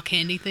that's all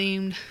candy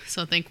themed.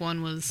 So I think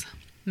one was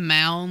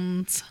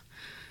Mounds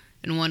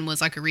and one was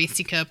like a Reese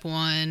Cup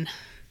one.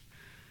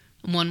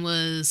 One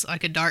was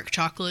like a dark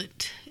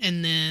chocolate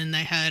and then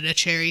they had a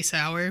cherry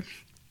sour.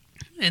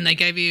 And they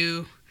gave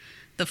you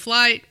the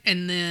flight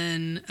and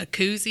then a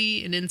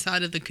koozie, and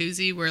inside of the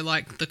koozie were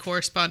like the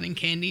corresponding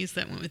candies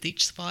that went with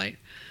each flight.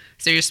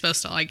 So you're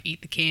supposed to like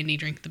eat the candy,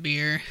 drink the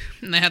beer.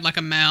 And they had like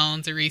a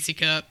Mounds, a Reese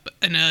Cup,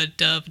 and a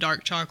Dove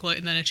dark chocolate,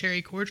 and then a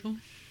cherry cordial.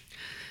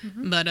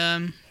 Mm-hmm. But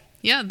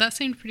yeah, that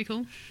seemed pretty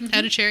cool. Mm-hmm.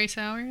 Had a cherry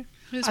sour.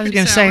 I was going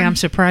to say, I'm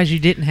surprised you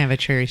didn't have a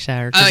cherry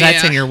sour because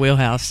that's in your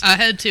wheelhouse. I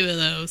had 2 of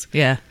those.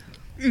 Yeah.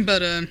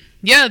 But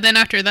yeah, then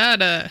after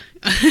that,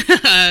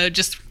 I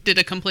just did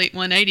a complete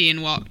 180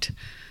 and walked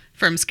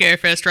from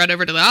Scarefest right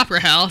over to the Opera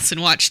House and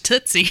watched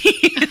Tootsie.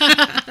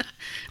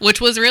 Which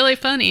was really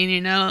funny,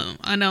 and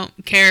I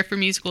don't care for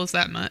musicals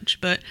that much,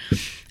 but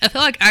I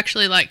feel like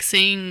actually like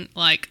seeing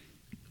like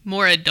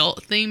more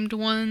adult themed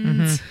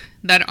ones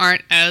that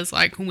aren't as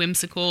like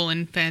whimsical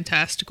and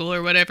fantastical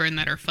or whatever and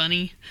that are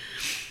funny.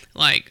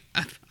 Like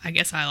I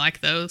guess I like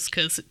those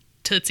because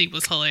Tootsie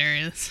was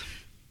hilarious.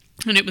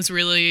 And it was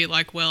really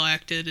like well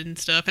acted and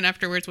stuff. And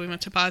afterwards we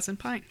went to Pies and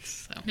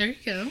Pints. So There you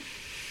go.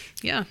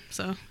 yeah,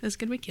 so it was a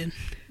good weekend.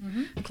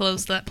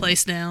 Closed that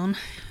place down,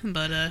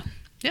 but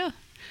yeah.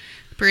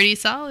 Pretty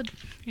solid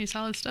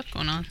stuff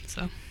going on.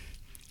 So,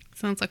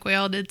 sounds like we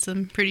all did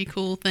some pretty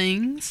cool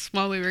things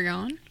while we were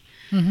gone.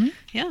 Mm-hmm.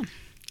 Yeah,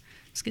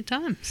 it's good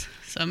times.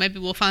 So maybe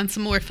we'll find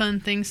some more fun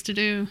things to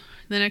do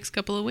the next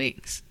couple of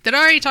weeks. Did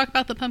I already talk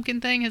about the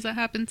pumpkin thing? Has that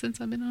happened since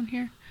I've been on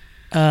here?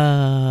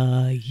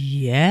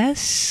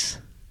 Yes.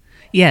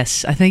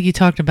 Yes, I think you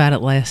talked about it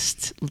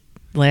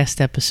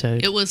last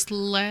episode. It was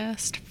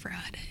last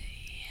Friday.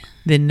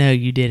 Then no,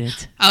 you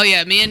didn't. Oh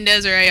yeah, me and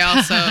Desiree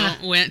also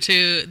went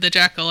to the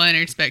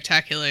Jack-O-Lantern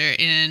Spectacular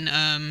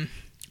in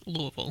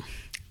Louisville.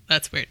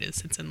 That's where it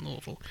is. It's in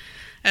Louisville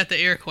at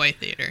the Iroquois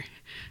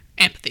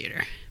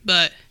Amphitheater.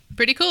 But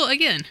pretty cool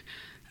again.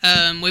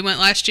 We went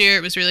last year.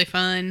 It was really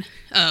fun.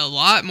 A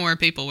lot more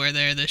people were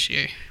there this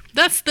year.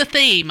 That's the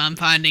theme I'm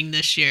finding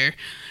this year.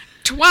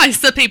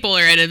 Twice the people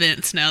are at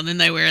events now than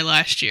they were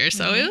last year.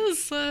 So it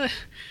was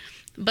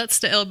butts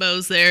to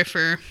elbows there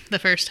for the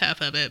first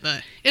half of it,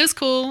 but it was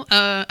cool.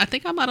 I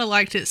think I might have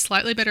liked it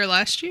slightly better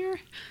last year,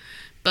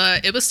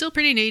 but it was still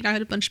pretty neat. I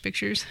had a bunch of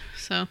pictures.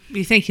 So Do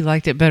you think you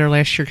liked it better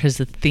last year because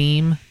the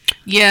theme?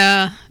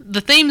 yeah,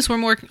 the themes were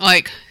more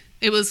like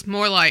it was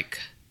more like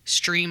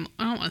I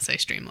don't want to say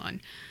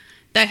streamlined.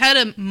 They had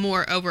a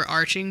more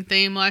overarching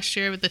theme last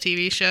year with the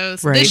TV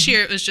shows. Right. This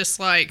year it was just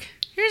like,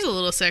 here's a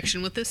little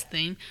section with this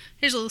theme.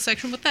 Here's a little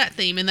section with that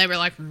theme. And they were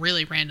like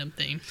really random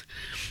themes.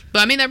 But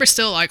I mean, they were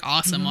still like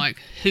awesome.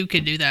 Like, who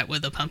could do that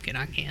with a pumpkin?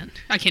 I can't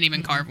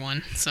even carve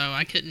one. So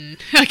I couldn't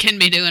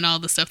be doing all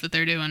the stuff that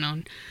they're doing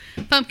on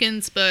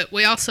pumpkins. But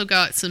we also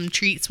got some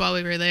treats while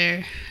we were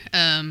there.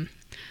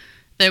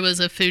 There was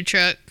a food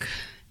truck.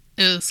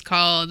 It was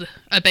called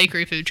a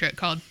bakery food truck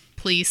called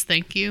Please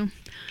Thank You.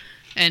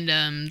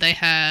 And they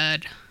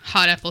had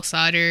hot apple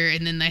cider,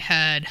 and then they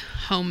had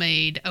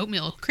homemade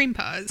oatmeal cream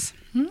pies.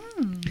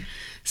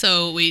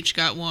 So we each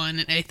got one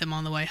and ate them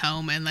on the way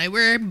home, and they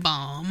were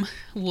bomb.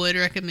 Would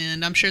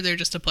recommend. I'm sure they're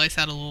just a place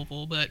out of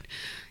Louisville, but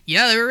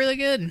yeah, they were really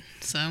good.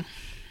 So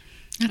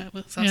that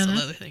was also the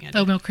other thing I did.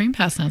 Oatmeal cream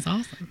pie sounds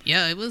awesome.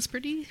 Yeah, it was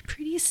pretty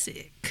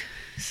sick.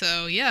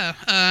 So yeah,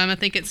 I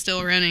think it's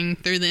still running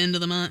through the end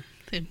of the month.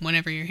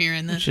 whenever you're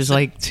hearing this. Which is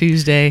like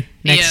Tuesday,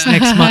 next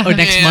Yeah.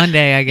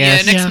 Monday, I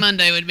guess. Yeah, next Yeah.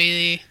 Monday would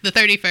be the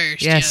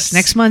 31st. Yes,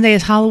 next Monday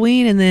is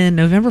Halloween, and then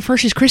November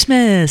 1st is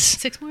Christmas.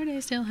 6 more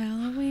days till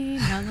Halloween.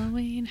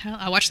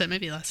 I watched that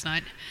movie last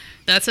night.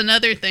 That's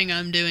another thing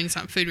I'm doing. It's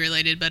not food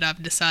related, but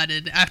I've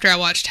decided after I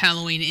watched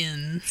Halloween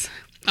Ends,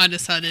 I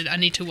decided I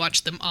need to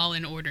watch them all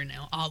in order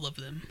now, all of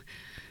them.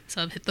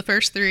 So I've hit the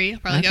first 3. I'll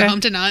probably go Okay. home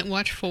tonight and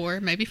watch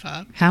 4, maybe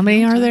 5. How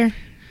many are there?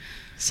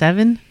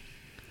 7?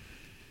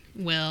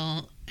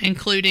 Well,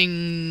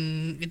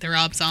 including the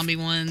Rob Zombie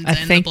ones I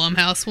and think- the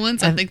Blumhouse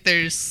ones, I think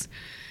there's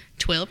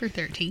 12 or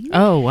 13.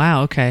 Oh,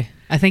 wow, okay.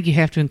 I think you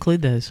have to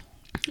include those.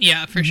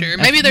 Yeah, for sure.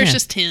 Maybe there's yeah.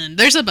 just 10.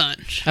 There's a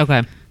bunch.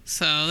 Okay.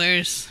 So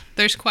there's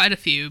quite a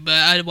few, but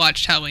I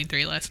watched Halloween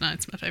 3 last night.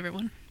 It's my favorite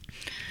one.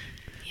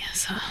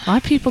 Yes. A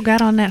lot of people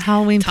got on that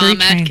Halloween 3 Tom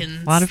train.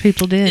 Atkins A lot of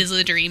people did. is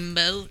a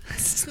dreamboat.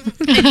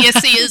 And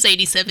yes, he is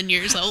 87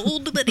 years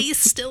old, but he's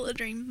still a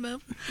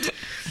dreamboat.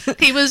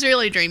 He was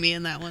really dreamy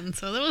in that one.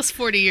 So that was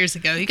 40 years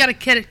ago. You got to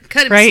cut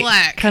him Right?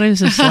 slack. Cut him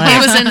some He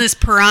slack. was in his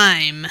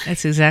prime.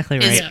 That's exactly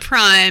right. His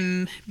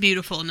prime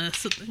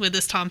beautifulness with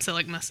his Tom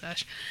Selleck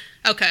mustache.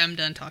 Okay, I'm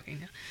done talking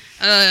now.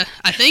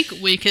 I think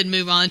we could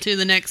move on to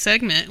the next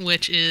segment,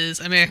 which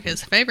is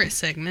America's favorite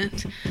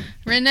segment,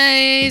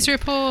 Renee's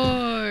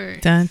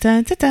Report. Dun,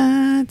 dun, dun,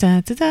 dun,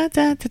 dun, dun, dun,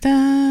 dun,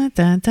 dun,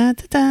 dun, dun, dun,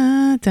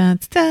 dun,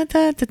 dun,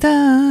 dun, dun,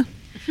 dun.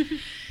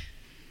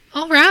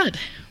 All right.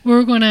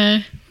 We've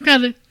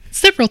got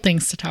several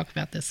things to talk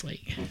about this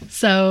week.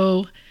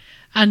 So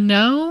I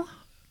know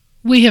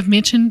we have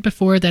mentioned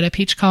before that a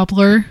peach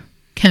cobbler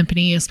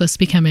company is supposed to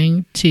be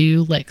coming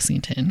to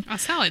Lexington. I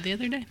saw it the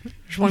other day.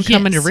 There's one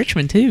coming to Yes.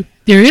 Richmond, too.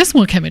 There is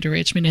one coming to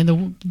Richmond,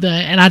 and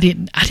and I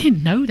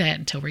didn't know that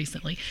until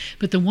recently.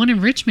 But the one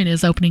in Richmond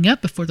is opening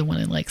up before the one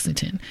in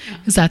Lexington,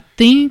 because I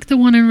think the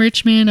one in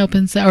Richmond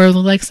opens, or the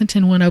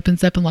Lexington one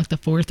opens up in like the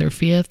 4th or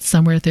 5th,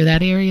 somewhere through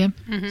that area.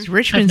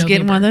 Richmond's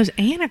getting one of November. those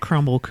and a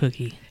crumble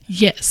cookie.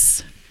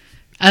 Yes.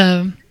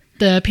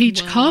 The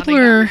Peach Well,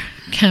 Cobbler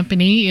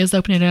Company is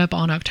opening up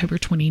on October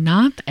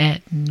 29th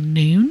at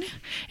noon,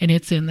 and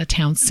it's in the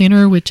town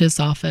center, which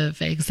is off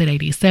of exit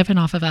 87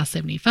 off of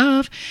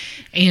I-75.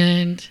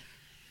 And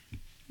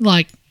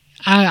like,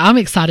 I'm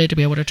excited to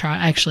be able to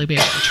try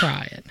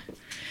it.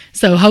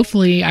 So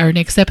hopefully our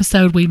next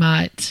episode, we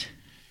might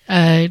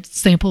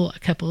sample a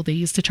couple of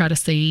these to try to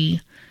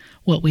see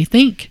what we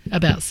think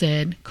about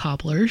said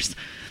cobblers.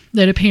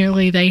 That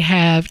apparently they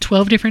have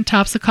 12 different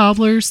types of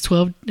cobblers,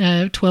 12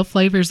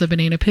 flavors of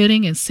banana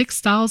pudding, and 6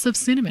 styles of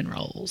cinnamon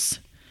rolls.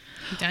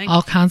 Dang.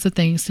 All kinds of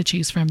things to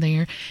choose from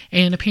there.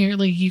 And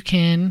apparently you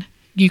can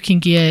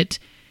get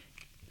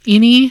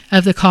any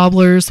of the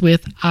cobblers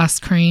with ice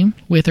cream,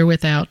 with or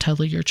without,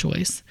 totally your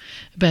choice.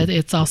 But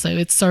it's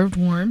served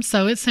warm,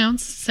 so it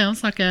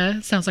sounds like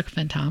a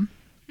fun time.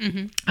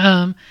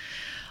 Mm-hmm.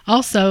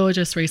 Also, I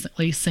just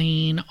recently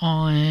seen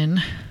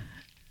on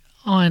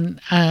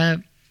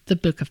the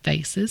Book of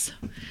Faces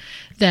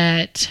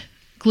that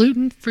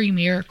Gluten-Free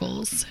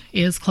Miracles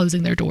is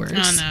closing their doors.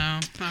 Oh no,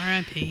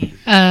 R.I.P.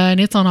 And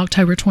it's on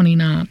October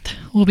 29th.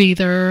 Will be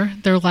their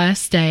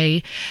last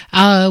day.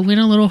 I went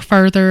a little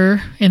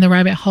further in the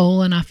rabbit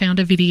hole and I found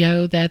a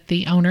video that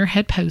the owner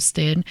had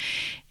posted,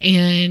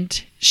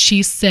 and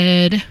she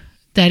said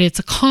that it's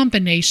a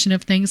combination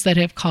of things that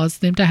have caused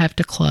them to have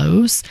to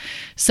close.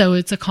 So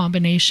it's a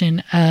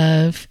combination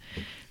of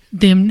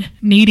them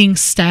needing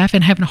staff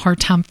and having a hard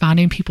time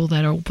finding people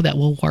that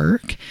will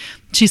work.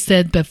 She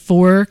said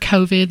before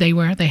COVID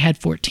they had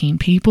 14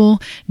 people.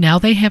 Now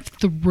they have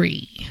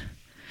 3.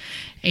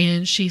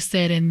 And she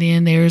said, and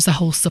then there's a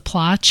whole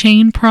supply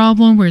chain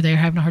problem where they're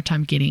having a hard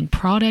time getting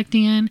product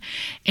in.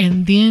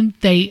 And then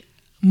they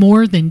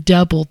more than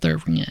doubled their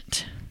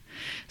rent.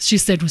 She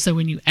said, so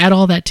when you add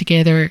all that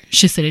together,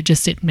 she said it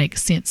just didn't make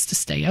sense to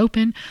stay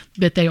open,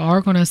 but they are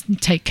going to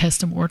take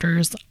custom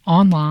orders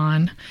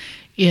online.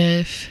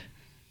 If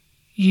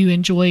you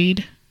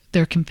enjoyed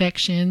their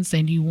confections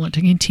and you want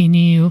to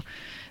continue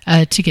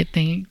to get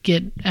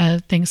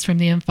things from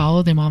them,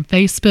 follow them on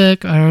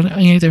Facebook or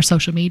any of their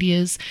social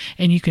medias,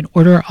 and you can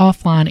order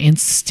offline and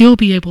still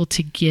be able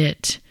to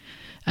get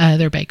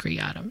their bakery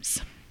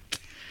items.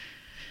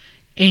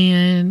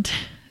 And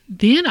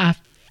then I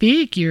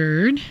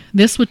figured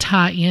this would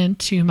tie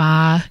into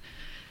my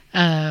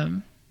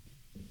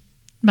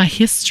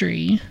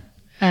history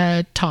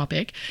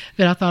topic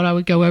that I thought I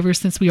would go over,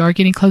 since we are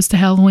getting close to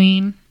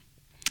Halloween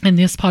and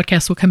this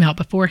podcast will come out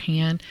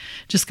beforehand.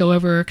 Just go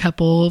over a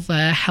couple of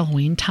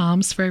Halloween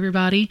times for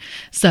everybody.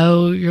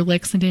 So your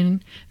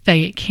Lexington,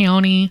 Fayette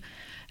County,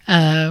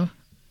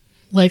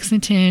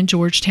 Lexington,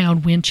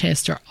 Georgetown,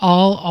 Winchester,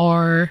 all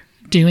are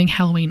doing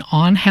Halloween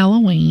on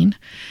Halloween.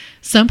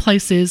 Some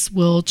places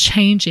will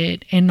change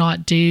it and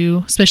not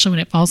do, especially when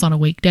it falls on a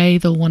weekday,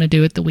 they'll want to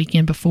do it the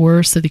weekend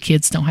before so the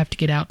kids don't have to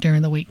get out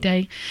during the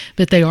weekday.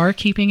 But they are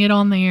keeping it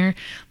on there.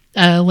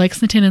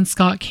 Lexington and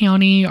Scott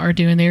County are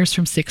doing theirs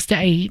from 6 to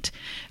 8.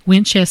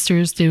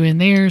 Winchester's doing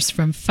theirs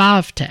from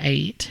 5 to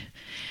 8.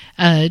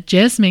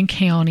 Jessamine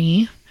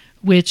County,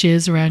 which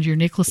is around your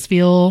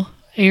Nicholasville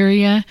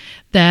area,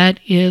 that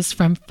is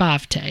from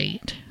 5 to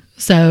 8.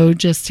 So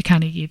just to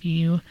kind of give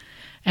you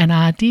an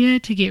idea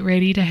to get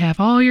ready to have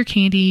all your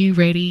candy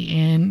ready,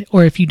 and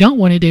or if you don't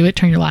want to do it,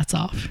 turn your lights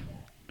off.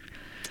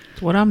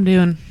 That's what I'm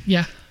doing.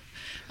 Yeah.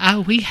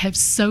 We have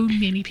so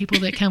many people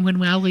that come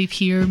when I leave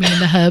here. Me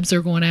and the hubs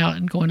are going out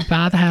and going to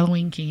buy the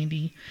Halloween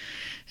candy,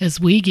 as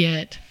we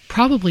get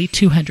probably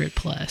 200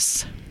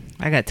 plus.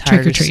 I got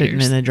tired of sitting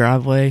Trick-or-treaters. in the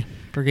driveway.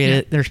 Forget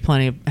it. There's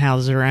plenty of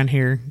houses around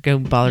here. Go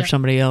bother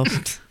somebody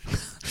else.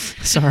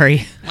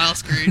 Sorry. Well,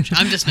 Scrooge.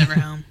 I'm just never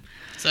home.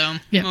 So,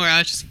 Yeah. or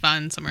I just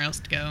find somewhere else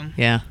to go.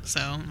 Yeah. So,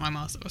 I'm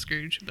also a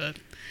Scrooge. But,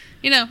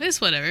 it's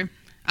whatever.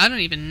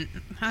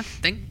 I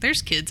think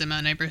there's kids in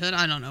my neighborhood.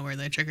 I don't know where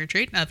they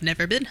trick-or-treat. I've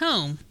never been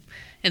home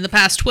in the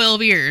past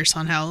 12 years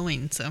on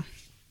Halloween. So,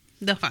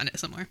 they'll find it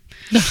somewhere.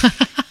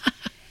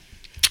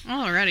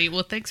 Alrighty.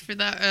 Well, thanks for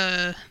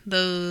that.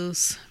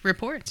 Those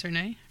reports,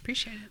 Renee.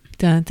 Appreciate it.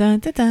 Dun, dun,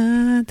 dun,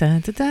 dun,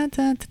 dun, dun, dun,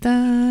 dun,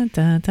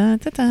 dun, dun, dun,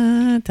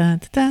 dun,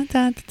 dun, dun,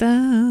 dun,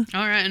 dun.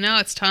 All right, and now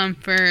it's time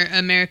for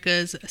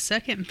America's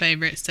second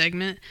favorite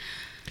segment.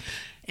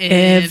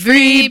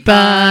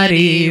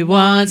 Everybody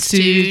wants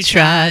to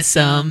try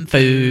some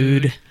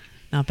food.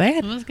 Not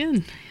bad. It was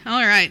good.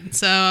 All right,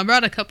 so I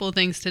brought a couple of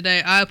things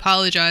today. I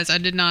apologize. I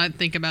did not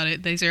think about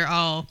it. These are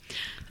all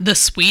the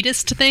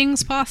sweetest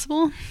things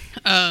possible.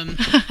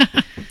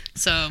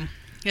 So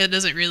it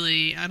doesn't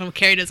really, I don't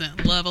care. He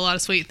doesn't love a lot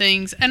of sweet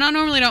things. And I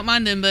normally don't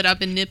mind them, but I've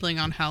been nibbling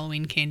on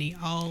Halloween candy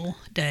all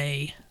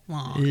day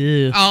long.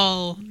 Ew.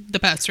 All the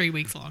past 3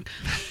 weeks long.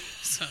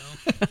 So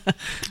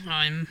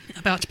I'm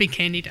about to be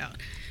candied out.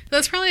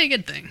 That's probably a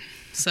good thing.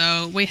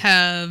 So we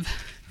have,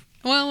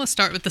 well, let's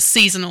start with the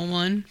seasonal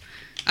one.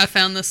 I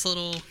found this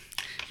little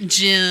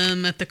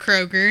gem at the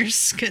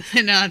Kroger's,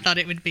 and I thought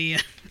it would be a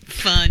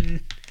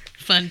fun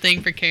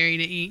thing for Carrie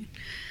to eat.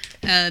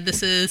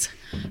 This is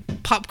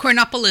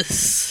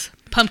Popcornopolis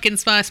pumpkin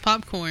spice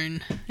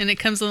popcorn, and it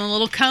comes in a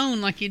little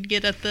cone like you'd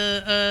get at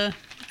the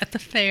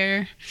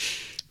fair.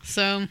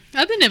 So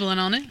I've been nibbling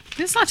on it.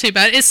 It's not too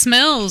bad. It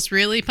smells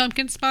really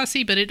pumpkin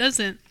spicy, but I don't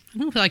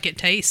feel like it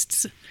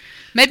tastes.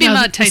 Maybe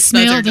my taste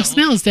buds are The dull.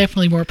 smell is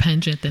definitely more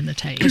pungent than the It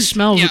taste.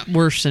 smells Yeah.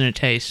 worse than it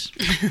tastes.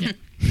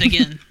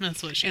 Again,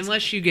 that's what she said.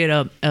 Unless you get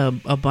a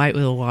bite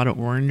with a lot of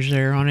orange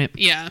there on it.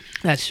 Yeah.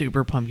 That's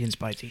super pumpkin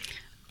spicy.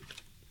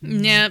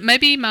 Yeah,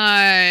 maybe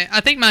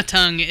I think my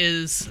tongue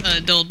is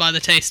dulled by the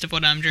taste of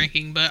what I'm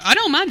drinking, but I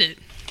don't mind it.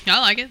 I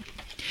like it.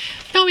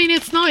 No, I mean,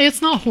 it's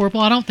not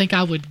horrible. I don't think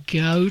I would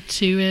go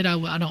to it.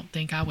 I don't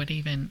think I would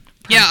even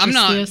Yeah, I'm purchase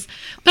not. this.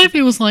 But if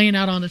it was laying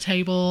out on the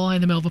table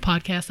in the middle of a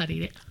podcast, I'd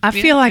eat it. I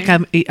feel like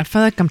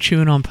I'm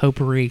chewing on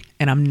potpourri,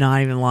 and I'm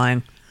not even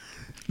lying.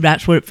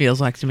 That's what it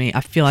feels like to me. I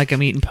feel like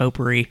I'm eating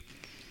potpourri.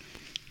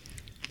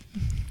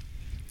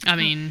 I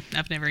mean,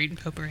 I've never eaten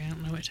potpourri. I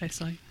don't know what it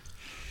tastes like.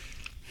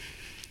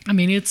 I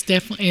mean, it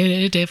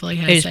definitely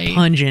has It's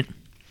pungent.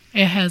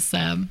 it has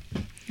a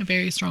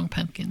very strong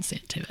pumpkin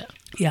scent to it.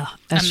 Yeah,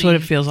 that's I what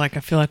mean- it feels like. I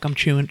feel like I'm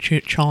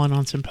chawing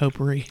on some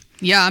potpourri.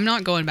 Yeah, I'm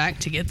not going back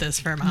to get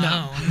this for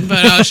my own.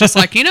 But I was just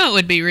like, it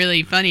would be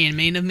really funny and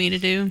mean of me to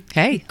do.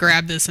 Hey.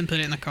 Grab this and put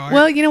it in the car.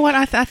 Well, you know what?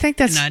 I think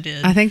that's. And I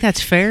did. I think that's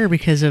fair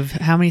because of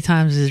how many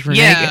times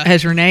Yeah.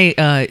 has Renee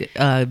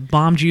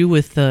bombed you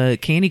with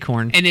candy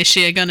corn? And is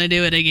she going to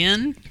do it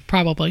again?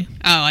 Probably.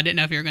 Oh, I didn't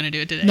know if you were going to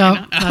do it today. No, or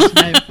not. not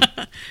today.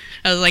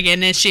 I was like,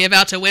 and is she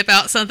about to whip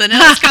out something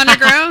else kind of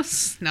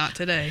gross? Not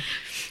today.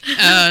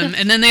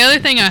 And then the other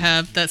thing I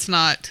have that's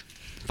not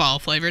fall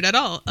flavored at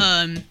all.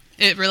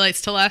 It relates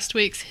to last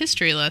week's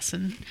history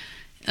lesson.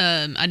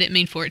 I didn't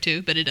mean for it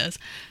to, but it does.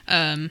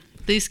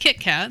 These Kit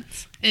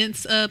Kats,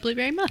 it's a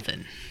blueberry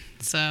muffin.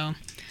 So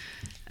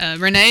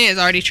Renee has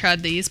already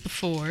tried these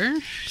before.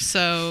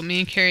 So me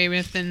and Carrie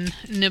have been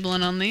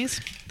nibbling on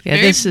these. Yeah,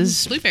 this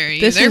is blueberry.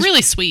 this They're is-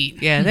 really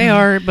sweet. Yeah, they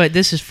are, but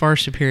this is far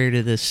superior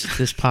to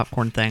this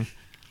popcorn thing.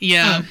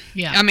 Yeah.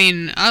 Yeah. I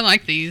mean, I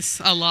like these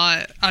a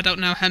lot. I don't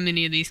know how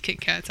many of these Kit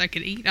Kats I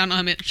could eat. I don't know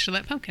how much of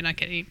that pumpkin I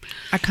could eat.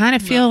 I kind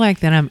of feel like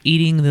that I'm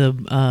eating the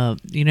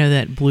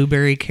that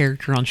blueberry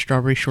character on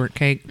Strawberry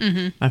Shortcake.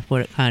 Mm-hmm. That's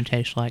what it kind of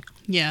tastes like.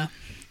 Yeah.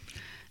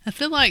 I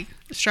feel like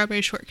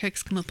strawberry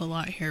shortcake's come up a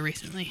lot here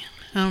recently.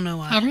 I don't know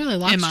why. I really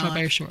like In my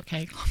strawberry life.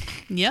 shortcake.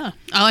 Yeah.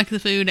 I like the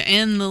food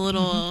and the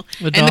little,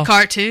 The and doll. the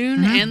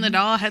cartoon and the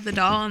doll. I had the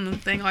doll and the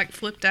thing like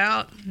flipped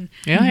out. And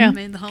Yeah.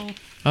 Made the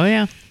Oh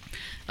yeah.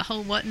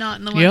 whole whatnot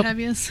and the what Yep. have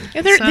yous.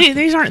 Yeah, So,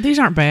 these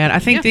aren't bad. I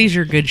think Yeah. these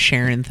are good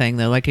sharing thing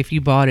though. Like if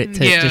you bought it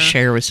to Yeah.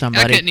 share with I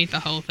somebody, couldn't eat the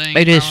whole thing.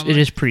 it probably.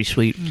 is pretty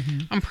sweet.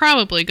 I'm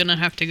probably going to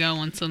have to go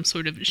on some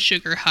sort of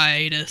sugar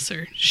hiatus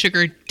or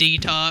sugar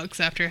detox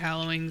after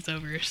Halloween's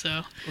over.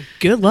 So,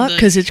 Good luck The-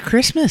 because it's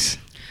Christmas.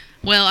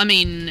 well, I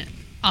mean,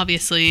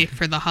 obviously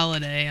for the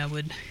holiday, I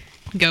would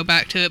go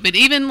back to it. But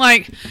even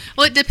like,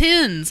 well, it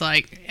depends.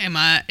 Like,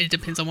 it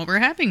depends on what we're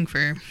having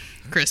for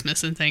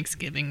Christmas and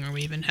Thanksgiving. Are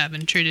we even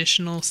having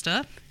traditional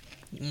stuff?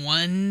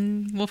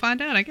 We'll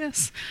find out, I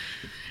guess.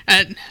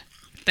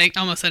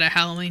 Almost said at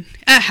Halloween.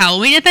 At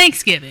Halloween and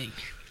Thanksgiving.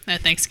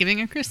 At Thanksgiving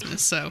and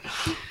Christmas. So,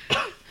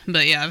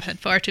 But yeah, I've had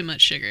far too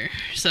much sugar.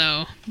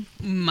 So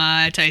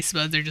my taste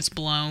buds are just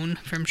blown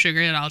from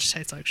sugar. It all just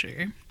tastes like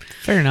sugar.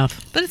 Fair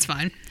enough. But it's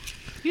fine.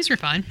 These were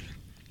fine.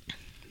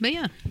 But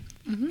yeah.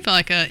 Felt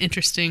like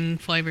interesting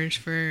flavors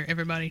for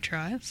everybody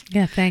tries.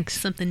 Yeah, thanks.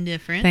 Something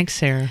different. Thanks,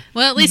 Sarah.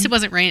 Well, at least it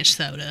wasn't ranch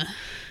soda.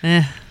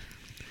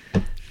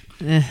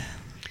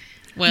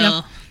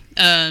 Well,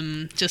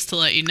 just to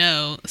let you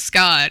know,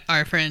 Scott,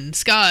 our friend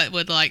Scott,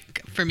 would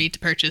like for me to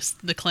purchase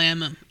the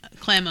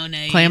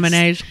clamonade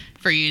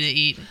for you to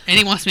eat, and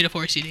he wants me to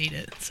force you to eat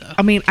it. So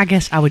I mean, I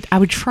guess I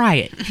would try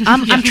it.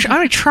 I'm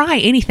gonna try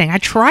anything. I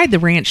tried the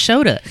ranch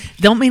soda.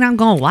 Don't mean I'm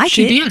gonna like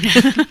it. She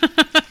did.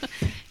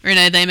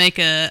 Renee, they make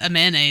a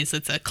mayonnaise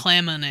that's a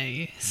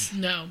clamonade.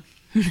 No.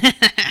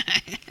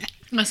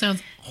 That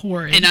sounds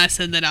horrid. And I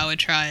said that I would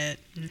try it.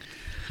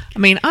 I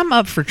mean, I'm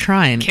up for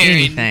trying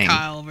Carrie anything. and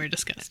Kyle were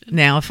disgusted.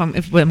 Now, if I'm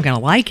gonna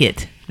like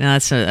it, now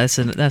that's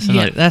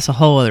a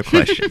whole other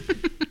question.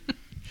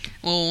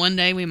 Well, one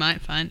day we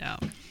might find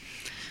out.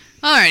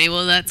 Alrighty,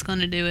 well, that's going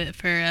to do it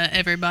for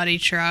Everybody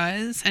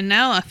Tries. And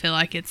now I feel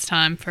like it's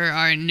time for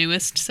our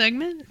newest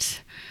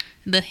segment,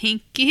 the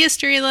Hinky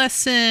History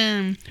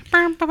Lesson.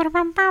 Alright,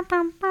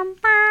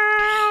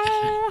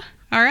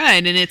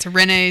 and it's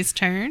Renee's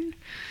turn.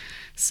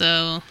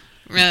 So,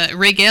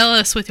 regale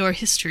us with your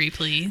history,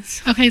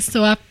 please. Okay,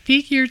 so I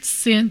figured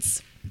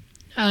since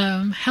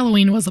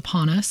Halloween was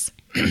upon us,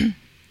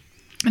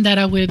 that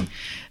I would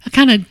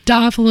kind of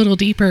dive a little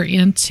deeper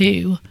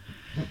into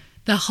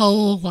the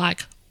whole,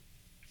 like,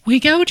 we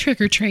go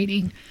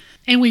trick-or-treating,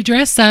 and we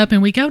dress up,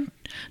 and we go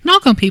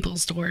knock on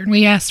people's door, and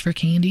we ask for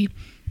candy.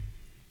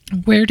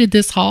 Where did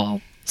this all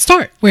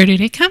start? Where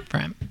did it come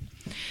from?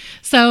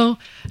 So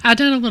I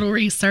done a little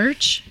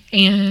research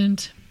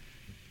and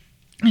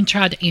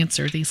tried to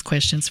answer these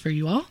questions for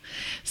you all.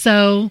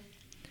 So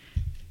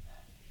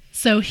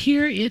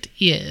here it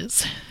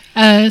is.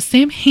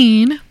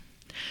 Samhain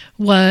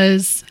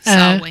was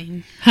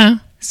Samhain. Huh?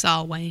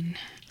 Samhain.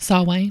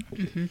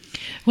 Samhain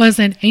was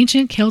an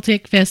ancient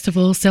Celtic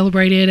festival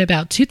celebrated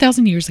about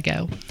 2,000 years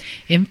ago.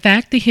 In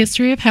fact, the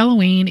history of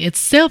Halloween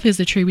itself is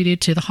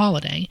attributed to the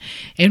holiday,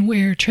 and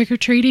where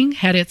trick-or-treating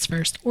had its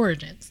first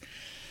origins.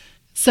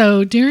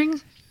 So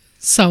during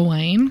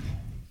Samhain,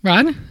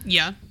 right?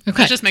 Yeah.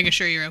 Okay. I was just making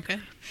sure you're okay.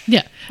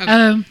 Yeah,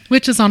 Okay.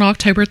 Which is on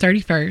October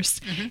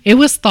 31st. It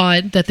was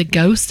thought that the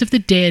ghosts of the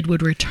dead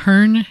would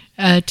return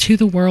to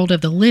the world of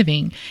the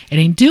living,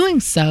 and in doing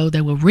so, they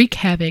will wreak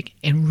havoc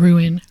and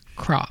ruin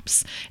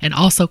crops and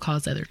also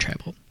cause other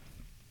trouble.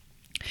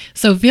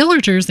 So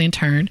villagers, in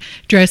turn,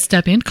 dressed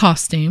up in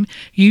costume,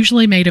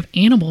 usually made of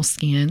animal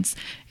skins,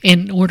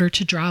 in order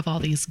to drive all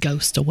these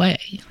ghosts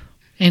away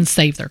and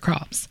save their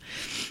crops.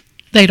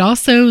 They'd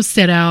also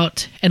set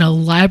out an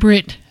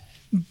elaborate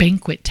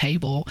banquet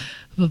table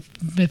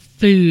with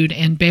food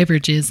and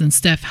beverages and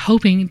stuff,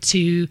 hoping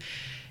to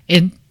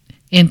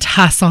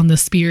entice on the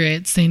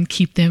spirits and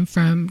keep them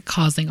from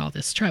causing all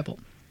this trouble.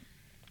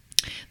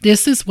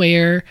 This is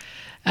where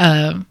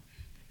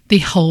the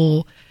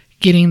whole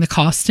getting the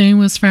costume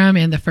was from,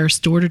 and the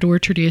first door-to-door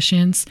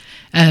traditions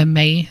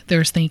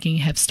there's thinking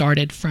have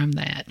started from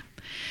that.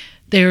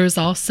 There's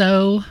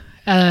also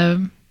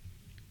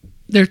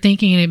they're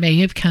thinking it may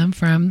have come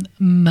from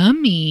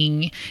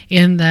mumming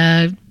in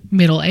the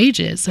Middle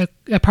Ages,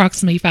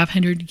 approximately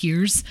 500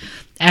 years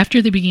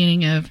after the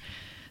beginning of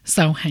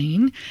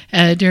Samhain.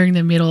 During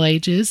the Middle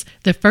Ages,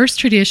 the first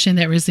tradition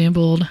that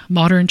resembled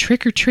modern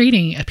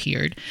trick-or-treating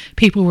appeared.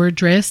 People were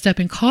dressed up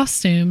in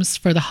costumes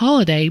for the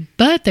holiday,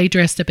 but they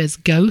dressed up as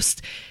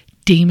ghosts,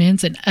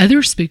 demons, and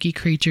other spooky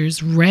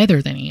creatures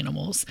rather than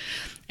animals.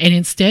 And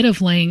instead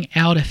of laying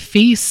out a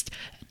feast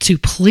to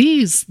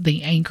please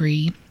the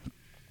angry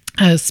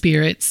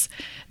spirits,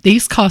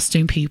 these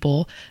costume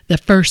people, the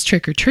first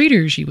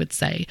trick-or-treaters, you would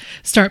say,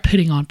 start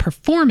putting on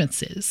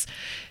performances.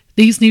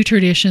 These new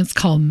traditions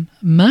called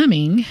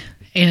mumming,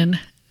 and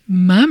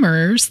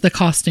mummers, the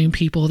costume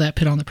people that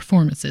put on the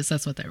performances,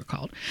 that's what they were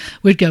called,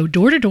 would go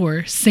door to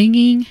door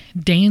singing,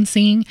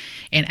 dancing,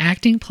 and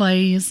acting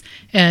plays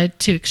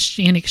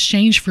in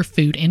exchange for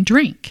food and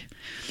drink.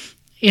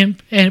 An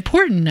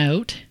important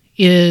note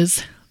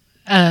is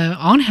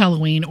on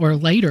Halloween or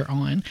later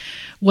on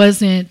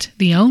wasn't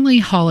the only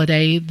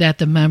holiday that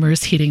the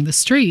mummers hitting the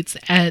streets.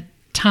 As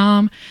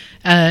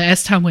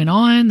time went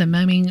on, the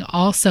mumming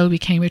also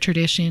became a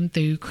tradition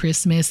through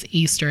Christmas,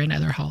 Easter, and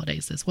other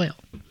holidays as well.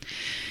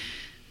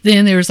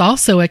 Then there's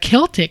also a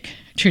Celtic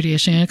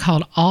tradition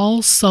called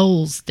All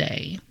Souls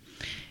Day.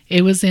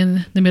 It was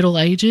in the Middle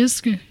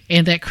Ages,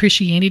 and that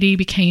Christianity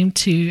came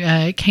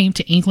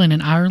to England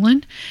and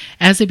Ireland.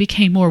 As it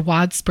became more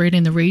widespread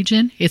in the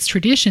region, its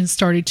traditions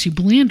started to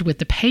blend with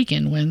the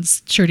pagan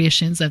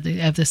traditions of the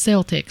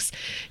Celtics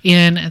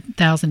in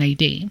 1000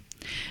 AD.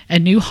 A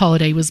new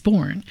holiday was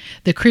born.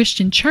 The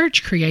Christian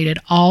Church created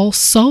All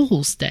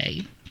Souls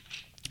Day,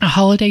 a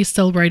holiday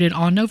celebrated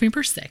on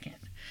November 2nd.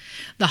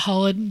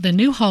 The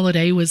new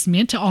holiday was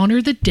meant to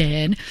honor the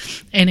dead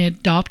and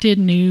adopted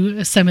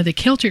some of the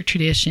Celtic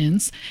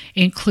traditions,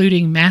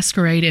 including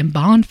masquerade and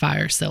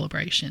bonfire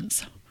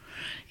celebrations.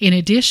 In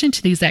addition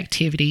to these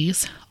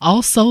activities,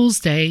 All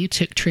Souls Day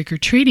took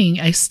trick-or-treating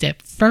a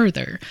step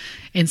further.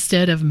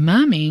 Instead of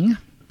mumming,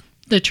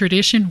 the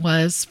tradition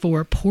was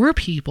for poor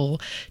people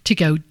to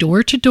go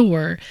door to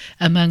door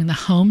among the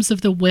homes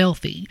of the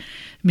wealthy.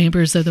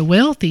 Members of the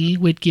wealthy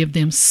would give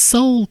them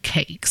soul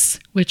cakes,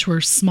 which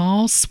were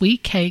small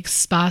sweet cakes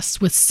spiced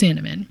with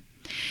cinnamon,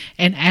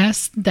 and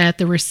ask that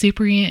the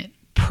recipient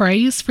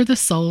praise for the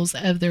souls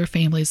of their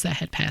families that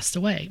had passed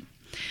away.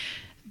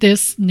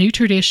 This new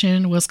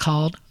tradition was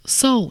called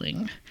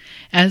souling.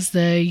 As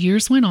the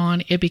years went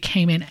on, it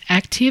became an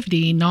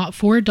activity not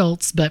for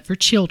adults but for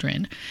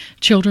children.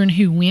 Children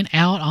who went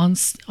out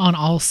on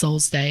All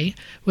Souls Day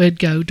would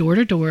go door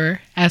to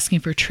door asking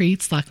for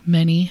treats like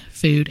money,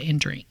 food, and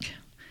drink.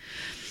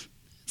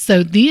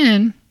 So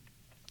then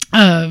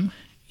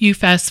you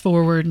fast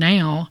forward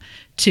now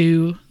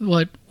to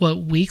what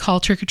we call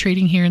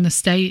trick-or-treating here in the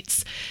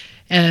States,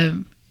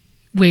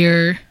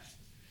 where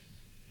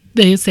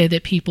they say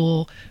that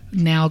people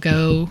now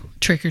go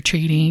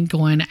trick-or-treating,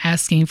 going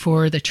asking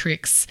for the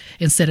tricks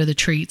instead of the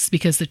treats,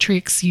 because the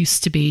tricks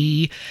used to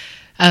be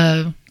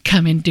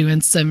coming doing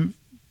some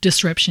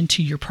disruption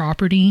to your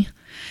property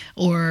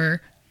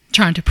or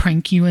trying to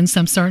prank you in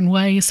some certain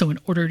way. So in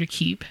order to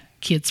keep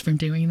kids from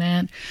doing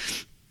that,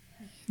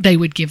 they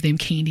would give them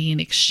candy in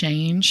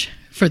exchange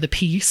for the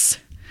peace.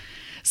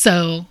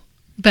 So,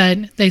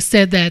 but they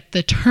said that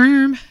the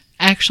term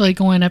actually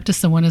going up to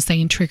someone and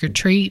saying trick or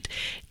treat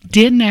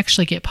didn't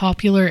actually get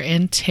popular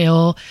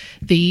until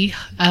the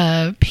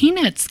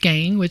Peanuts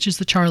gang, which is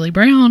the Charlie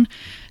Brown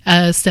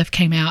stuff,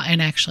 came out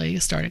and actually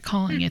started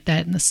calling it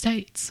that in the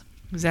States.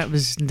 That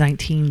was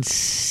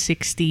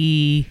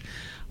 1960.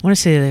 I want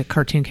to say the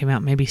cartoon came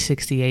out maybe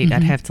 68. Mm-hmm.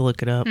 I'd have to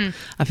look it up.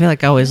 I feel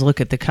like I always look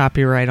at the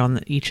copyright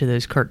on each of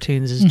those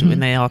cartoons as to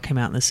when they all came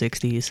out in the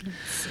 60s.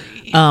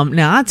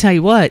 Now, I'll tell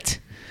you what.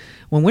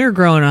 When we were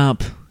growing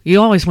up, you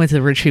always went to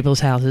the rich people's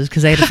houses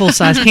because they had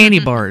full-size candy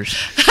bars.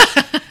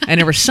 And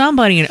there was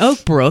somebody in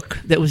Oak Brook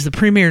that was the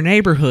premier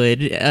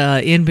neighborhood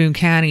in Boone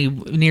County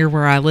near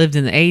where I lived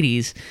in the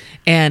 80s.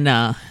 And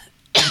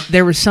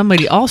there was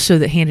somebody also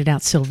that handed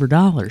out silver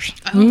dollars.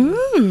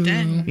 Oh,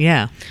 dang.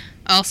 Yeah.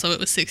 Also, it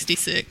was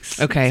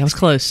 66. Okay, I was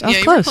close. I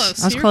was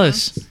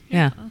close.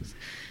 Yeah.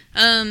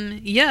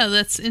 Yeah,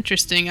 that's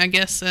interesting. I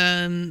guess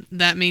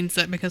that means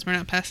that because we're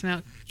not passing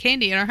out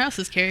candy at our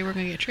houses, Carrie, we're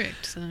going to get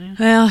tricked. So, yeah.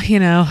 Well, you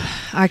know,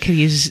 I could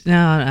use... No,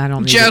 I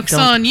don't need Joke's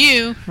on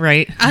you.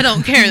 Right. I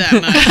don't care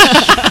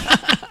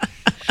that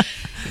much.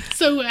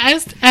 So,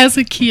 as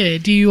a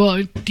kid, do you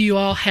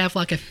all have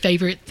like a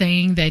favorite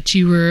thing that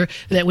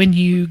when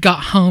you got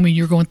home and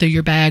you were going through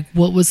your bag,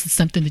 what was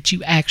something that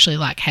you actually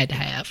had to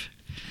have?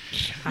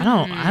 I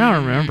don't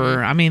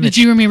remember. I mean, did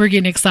you remember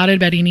getting excited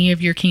about any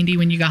of your candy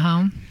when you got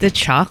home? The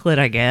chocolate,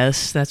 I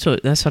guess. That's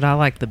what I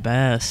like the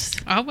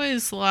best. I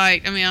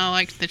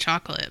liked the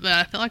chocolate, but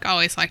I feel like I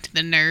always liked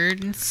the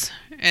Nerds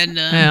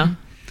and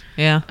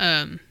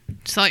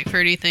just like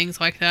fruity things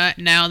like that.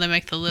 Now they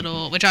make the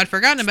little, which I'd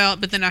forgotten about,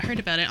 but then I heard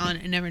about it on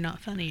Never Not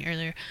Funny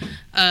earlier.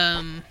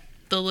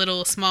 The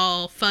little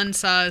small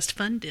fun-sized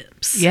Fun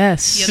Dips.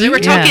 Yes. Yeah, they were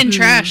talking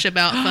trash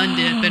about Fun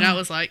Dip, and I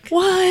was like,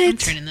 what? I'm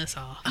turning this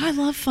off. I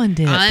love Fun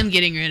Dip. I'm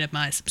getting rid of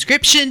my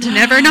subscription to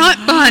Never Not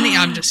Funny.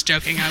 I'm just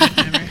joking. I would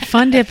never.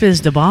 Fun Dip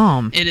is the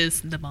bomb. It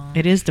is the bomb.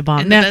 It is the bomb.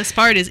 And now, the best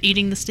part is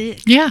eating the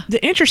stick. Yeah.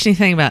 The interesting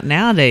thing about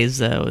nowadays,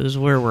 though, is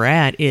where we're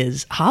at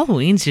is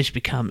Halloween's just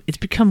become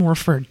more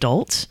for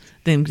adults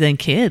than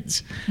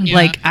kids. Yeah.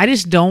 Like, I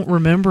just don't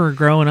remember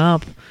growing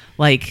up,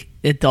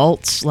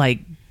 adults,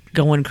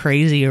 going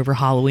crazy over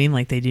Halloween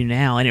like they do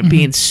now, and it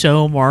being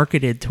so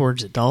marketed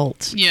towards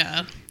adults.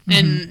 Yeah.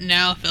 And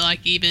now I feel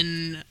like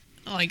even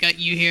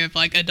you hear of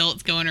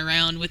adults going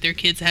around with their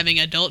kids having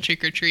adult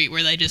trick or treat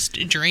where they just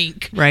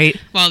drink right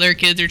while their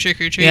kids are trick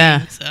or treating.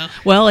 Yeah. So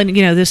well, and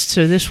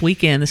this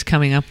weekend, this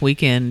coming up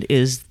weekend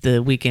is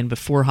the weekend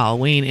before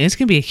Halloween, and it's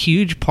going to be a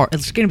huge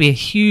It's going to be a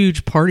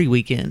huge party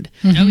weekend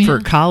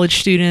for college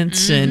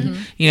students, and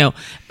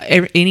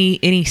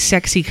any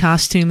sexy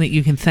costume that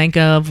you can think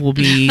of will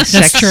be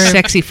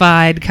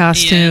sexified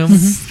costume.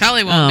 Yes.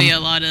 Probably won't be a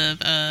lot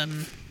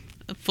of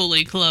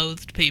fully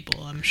clothed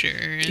people, I'm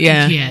sure.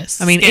 Yeah. Yes.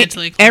 I mean,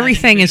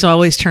 everything is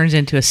always turns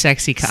into a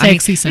sexy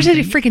there's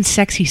a freaking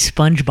sexy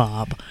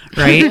SpongeBob,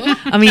 right?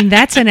 I mean,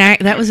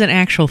 that was an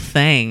actual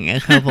thing a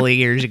couple of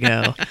years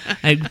ago.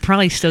 I'd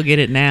probably still get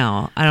it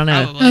now. I don't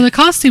know. Well, the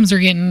costumes are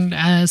getting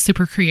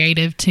super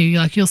creative too.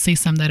 You'll see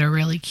some that are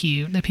really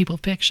cute that people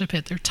actually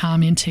put their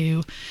time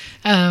into.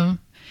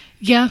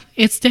 Yeah,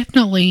 it's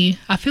definitely,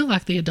 I feel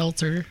like the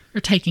adults are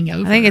taking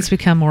over. I think it's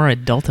become more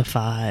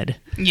adultified.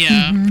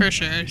 Yeah, for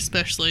sure.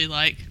 Especially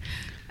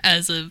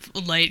as of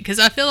late. Because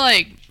I feel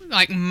like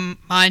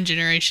my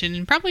generation,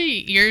 and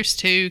probably yours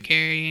too,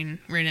 Carrie and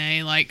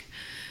Renee,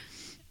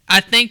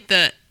 I think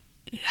that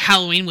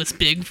Halloween was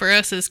big for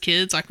us as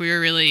kids.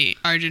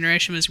 Our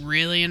generation was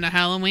really into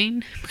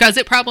Halloween. Because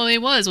it probably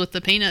was with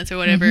the Peanuts or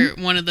whatever,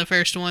 one of the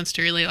first ones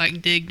to really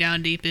dig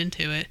down deep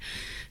into it.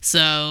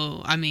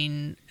 So, I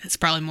mean, it's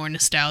probably more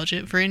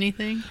nostalgic for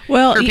anything.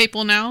 Well, for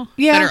people now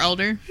yeah. that are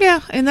older. Yeah,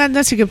 and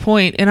that's a good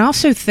point. And I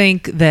also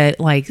think that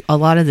like a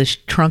lot of the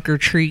trunk or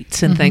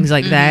treats and things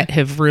like that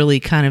have really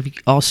kind of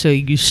also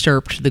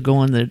usurped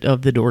the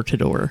of the door to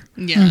door.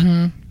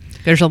 Yeah.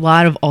 There's a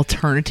lot of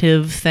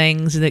alternative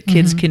things that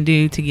kids can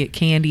do to get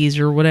candies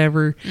or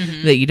whatever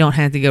that you don't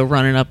have to go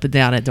running up and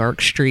down a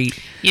dark street.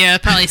 Yeah,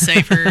 probably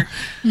safer.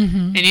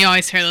 And you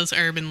always hear those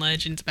urban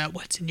legends about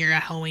what's in your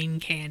Halloween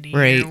candy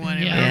Right. or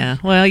whatever. Yeah.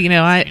 Well,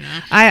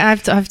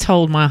 I've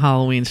told my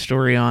Halloween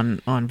story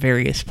on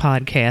various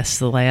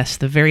podcasts.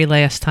 The very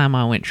last time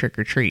I went trick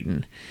or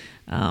treating.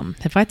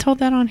 Have I told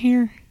that on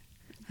here?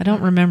 I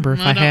don't remember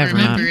if I have or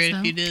not. I don't remember it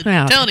if you did.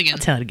 Well, Tell it again. I'll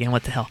tell it again.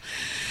 What the hell?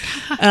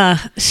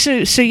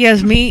 So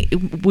yes,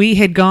 we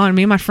had gone.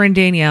 Me and my friend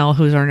Danielle,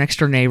 who's our next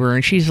door neighbor,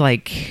 and she's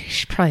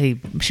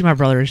my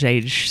brother's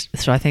age,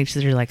 so I think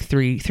she's like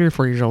three or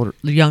 4 years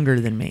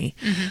younger than me.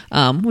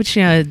 Which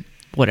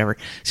whatever.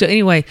 So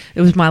anyway,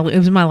 it was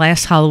my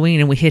last Halloween,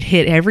 and we had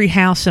hit every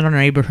house in our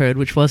neighborhood,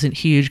 which wasn't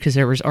huge because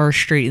there was our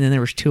street and then there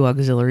was 2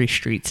 auxiliary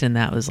streets, and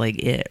that was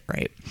like it,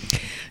 right?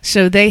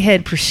 So they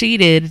had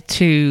proceeded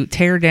to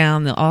tear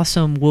down the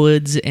awesome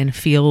woods and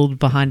field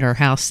behind our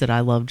house that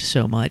I loved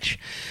so much,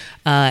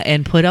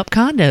 and put up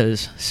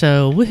condos.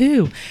 So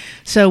woohoo!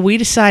 So we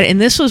decided,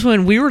 and this was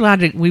when we were allowed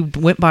to. We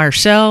went by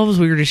ourselves.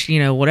 We were just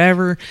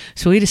whatever.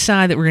 So we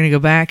decided that we're going to go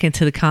back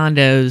into the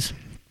condos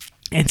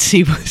and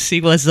see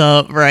what's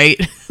up, right?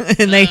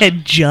 And they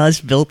had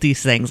just built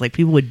these things, like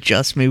people had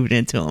just moved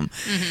into them.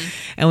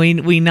 And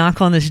we knock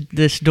on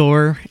this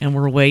door, and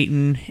we're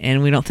waiting,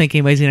 and we don't think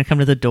anybody's gonna come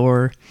to the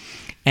door.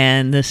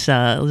 And this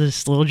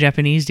little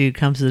Japanese dude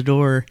comes to the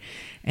door,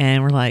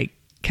 and we're like,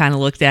 kind of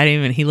looked at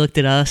him, and he looked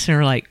at us, and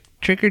we're like,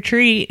 trick or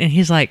treat, and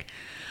he's like,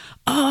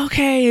 oh,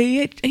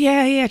 okay,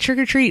 yeah, trick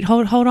or treat.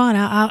 Hold on,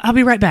 I'll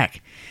be right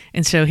back.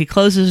 And so he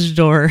closes his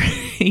door.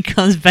 He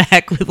comes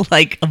back with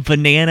like a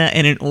banana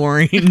and an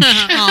orange.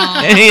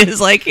 And he was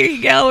like, here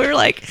you go. We were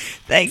like,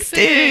 thanks,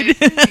 dude.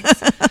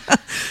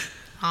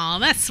 Oh,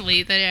 that's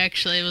sweet that he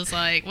actually was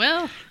like,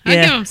 well, I'll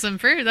give him some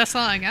fruit. That's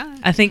all I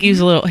got. I think he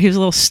was a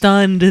little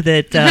stunned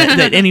that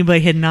that anybody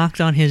had knocked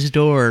on his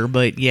door.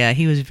 But yeah,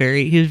 he was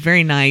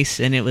very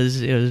nice. And it was.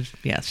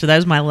 So that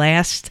was my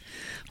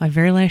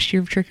very last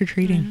year of trick or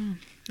treating.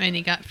 And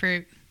you got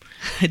fruit.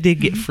 I did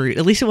get fruit.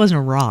 At least it wasn't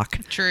a rock.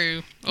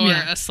 True. Or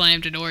a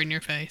slammed door in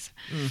your face.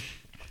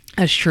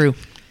 That's true.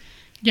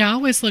 Yeah, I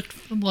always looked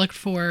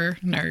for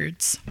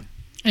nerds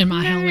in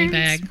my Halloween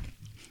bag.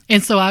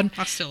 And so I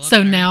still love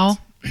so nerds. now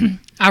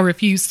I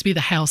refuse to be the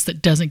house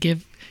that doesn't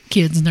give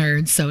kids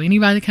nerds. So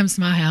anybody that comes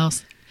to my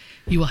house,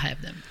 you will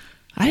have them.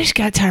 I just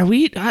got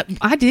tired.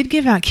 I did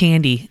give out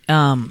candy.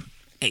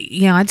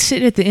 I'd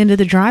sit at the end of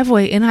the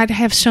driveway and I'd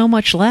have so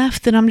much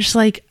left that I'm just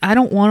like, I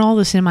don't want all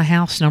this in my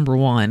house, number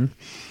one,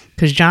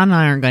 because John and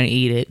I aren't going to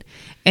eat it.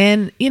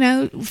 And,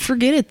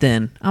 forget it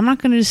then. I'm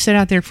not going to just sit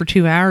out there for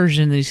 2 hours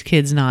and these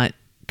kids not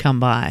come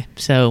by.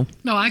 So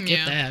no, I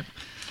get that.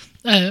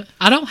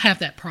 I don't have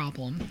that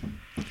problem.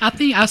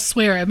 I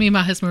swear, me and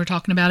my husband were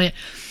talking about it.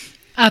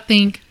 I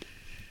think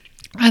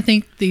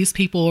these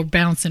people are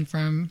bouncing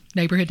from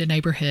neighborhood to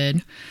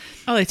neighborhood.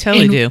 Oh, they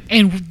totally do.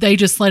 And they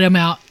just let them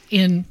out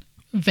in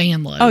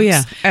van loads. Oh,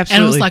 yeah, absolutely.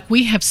 And it was like,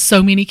 we have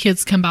so many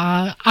kids come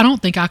by. I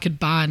don't think I could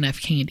buy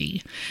enough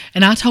candy.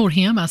 And I told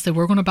him, I said,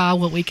 we're going to buy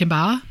what we can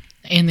buy.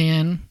 And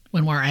then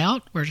when we're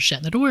out, we're just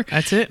shutting the door.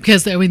 That's it.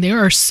 Because,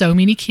 there are so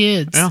many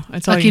kids. Yeah,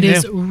 that's all like, you it can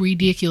is do.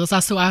 ridiculous.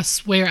 So I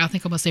swear, I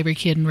think almost every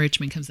kid in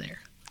Richmond comes there.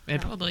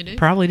 Probably do.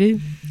 Probably do.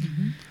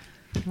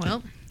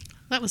 Well,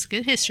 that was a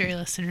good history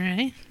lesson,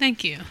 Renee.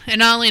 Thank you.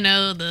 And I only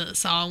know the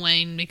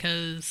Samhain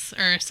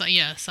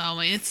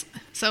Samhain. It's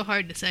so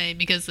hard to say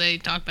because they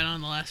talked about it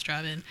on the last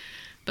drive-in.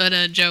 But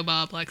Joe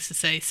Bob likes to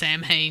say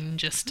Samhain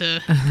just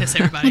to piss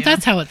everybody off.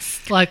 That's how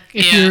it's like.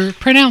 If you're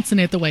pronouncing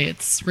it the way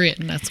it's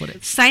written, that's what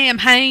it's.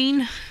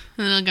 Samhain. And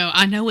they'll go,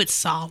 I know it's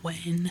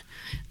Samhain,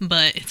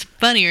 but it's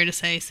funnier to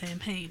say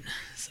Samhain.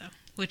 So,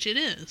 which it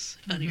is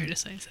funnier to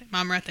say.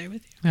 I'm right there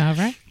with you. All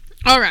right.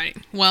 All right.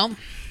 Well,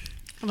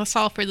 that's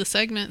all for the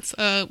segments.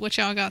 What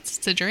y'all got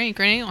to drink?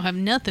 Renee don't have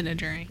nothing to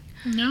drink.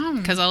 No.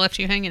 Because I left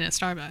you hanging at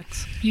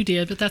Starbucks. You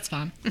did, but that's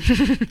fine. You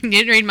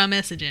didn't read my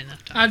message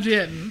enough time. I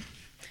didn't.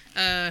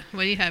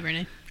 What do you have,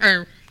 Renee?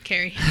 Or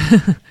Carrie?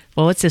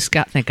 Well, what's this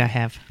Scott think I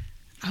have?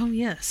 Oh,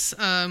 yes.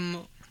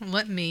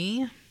 Let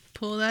me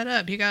pull that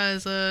up. You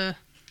guys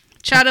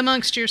chat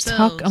amongst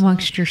yourselves. Talk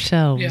amongst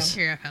yourselves.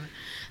 Yeah. Here, I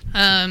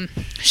found it.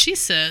 She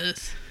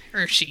says,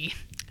 or she,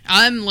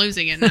 I'm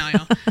losing it now,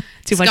 y'all.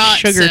 Too much Scott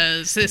sugar.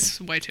 says, this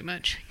is way too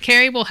much.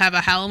 Carrie will have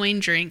a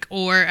Halloween drink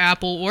or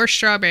apple or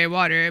strawberry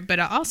water, but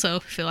I also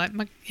feel like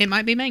it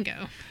might be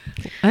mango.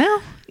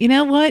 Well, you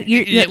know what?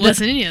 It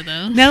wasn't any of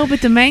those. No,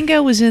 but the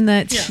mango was in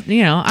that.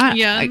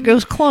 Yeah. It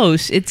goes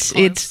close. It's,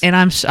 and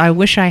I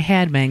wish I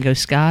had mango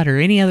Scott or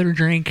any other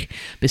drink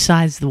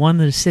besides the one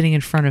that is sitting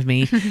in front of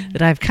me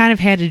that I've kind of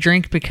had to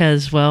drink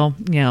because, well,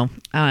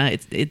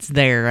 it's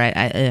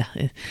there.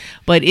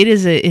 But it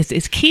is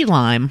it's key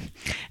lime,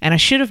 and I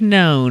should have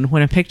known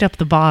when I picked up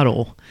the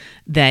bottle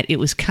that it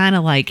was kind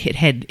of like it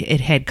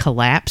had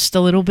collapsed a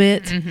little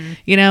bit,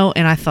 you know,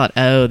 and I thought,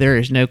 oh, there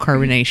is no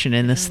carbonation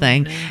in this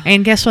thing. No.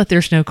 And guess what?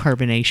 There's no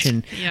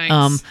carbonation.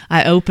 Yikes.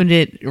 I opened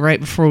it right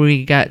before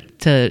we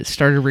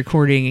started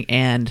recording,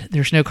 and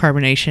there's no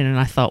carbonation, and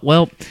I thought,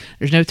 well,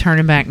 there's no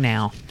turning back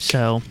now.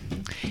 So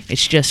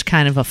it's just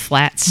kind of a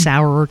flat,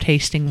 sour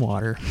tasting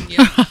water.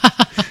 Yep.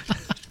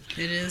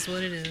 It is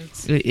what it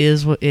is. It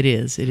is what it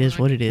is. It is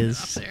what it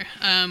is. There.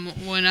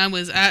 When I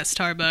was at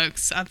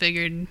Starbucks, I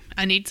figured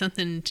I need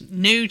something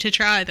new to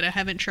try that I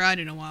haven't tried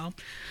in a while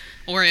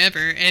or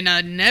ever. And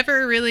I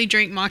never really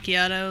drink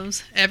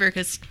macchiatos ever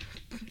because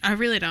I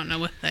really don't know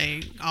what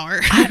they are.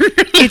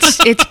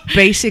 It's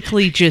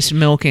basically just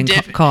milk and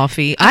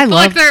coffee. I feel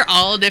like they're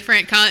all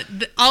different.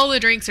 All the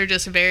drinks are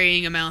just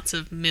varying amounts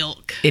of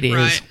milk. It is.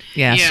 Right?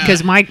 Yes.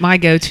 Because my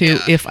go-to,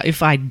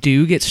 if I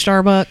do get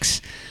Starbucks,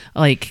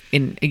 like,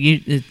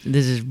 this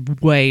is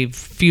way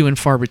few and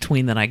far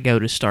between that I go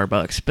to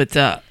Starbucks, but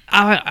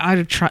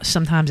I try.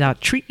 Sometimes I'll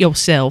treat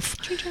yourself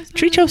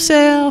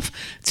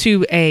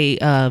to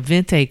a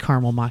venti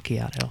caramel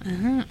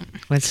macchiato.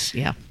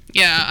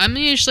 Yeah, I'm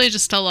usually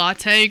just a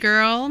latte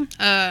girl.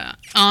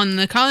 On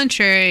the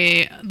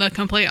contrary, the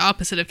complete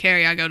opposite of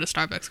Carrie, I go to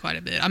Starbucks quite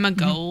a bit. I'm a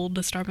gold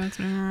to Starbucks.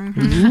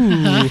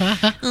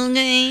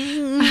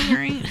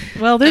 Okay.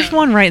 Well, there's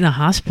one right in the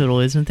hospital,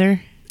 isn't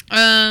there?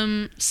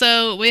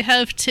 So we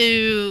have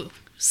to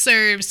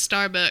serve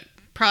Starbucks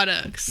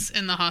products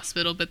in the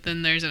hospital, but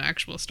then there's an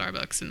actual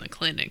Starbucks in the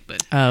clinic.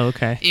 But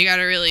okay, you got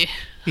to really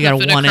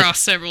want across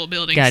several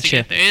buildings to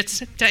get there.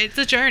 It's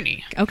a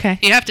journey. Okay,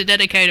 you have to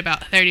dedicate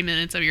about 30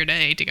 minutes of your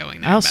day to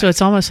going there. Oh, so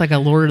it's almost like a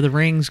Lord of the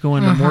Rings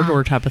going to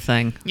Mordor type of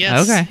thing.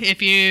 Yes. Okay.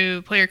 If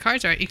you play your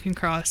cards right, you can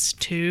cross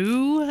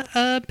 2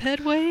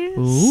 pedways.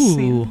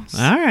 Ooh. Yes.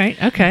 All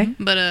right. Okay.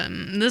 But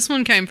this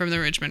one came from the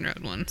Richmond Road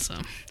one, so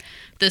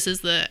this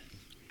is the.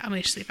 Let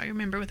me see if I can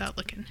remember without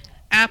looking.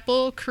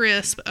 Apple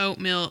crisp oat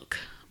milk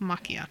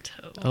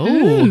macchiato.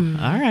 Oh,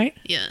 all right.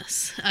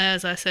 Yes.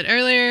 As I said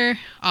earlier,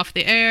 off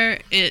the air,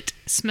 it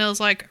smells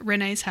like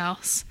Renee's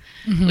house,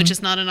 which is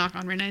not a knock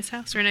on Renee's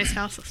house. Renee's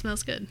house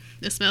smells good.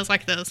 It smells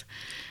like those,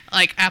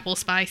 like apple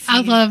spice.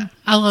 I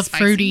love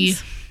fruity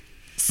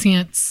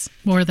scents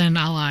more than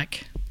I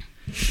like.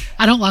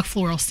 I don't like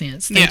floral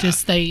scents.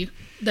 They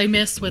they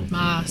mess with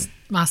my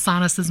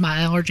sinuses, my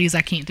allergies.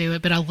 I can't do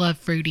it, but I love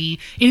fruity.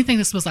 Anything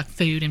that smells like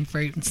food and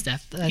fruit and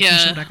stuff. That's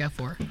usually what I go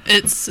for.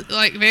 It's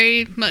like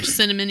very much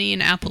cinnamony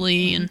and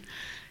appley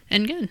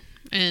and good.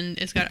 And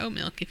it's got oat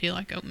milk if you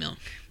like oat milk,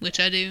 which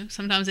I do.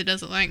 Sometimes it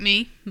doesn't like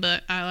me,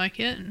 but I like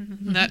it. And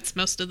that's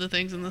most of the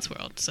things in this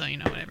world. So,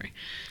 whatever.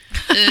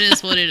 It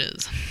is what it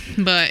is.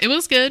 But it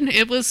was good.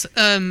 It was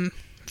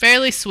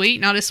fairly sweet.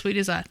 Not as sweet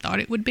as I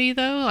thought it would be,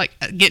 though. Like,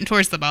 getting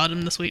towards the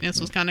bottom, the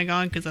sweetness was kind of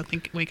gone because I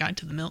think we got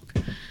to the milk.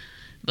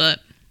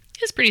 But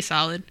it's pretty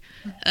solid.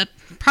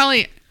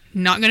 Probably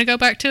not going to go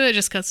back to it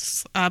just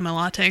because I'm a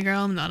latte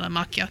girl. I'm not a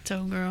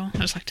macchiato girl. I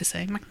just like to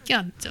say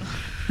macchiato.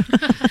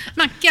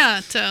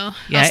 Macchiato.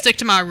 Yeah, I'll stick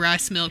to my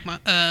rice milk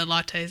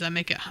lattes I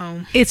make at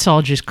home. It's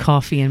all just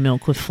coffee and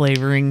milk with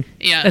flavoring.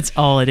 Yeah. That's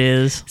all it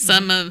is.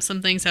 Some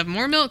things have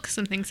more milk.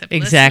 Some things have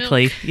less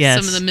exactly. milk. Yes.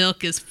 Some of the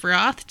milk is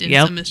frothed and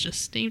some is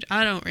just steamed.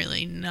 I don't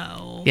really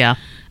know. Yeah.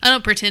 I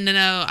don't pretend to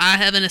know. I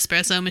have an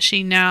espresso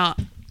machine now.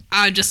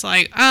 I just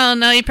like, oh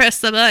no, you press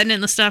the button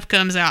and the stuff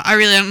comes out. I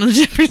really don't know the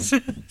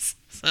differences.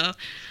 So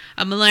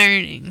I'm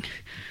learning.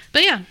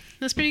 But yeah,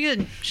 that's pretty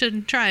good.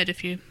 Should try it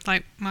if you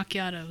like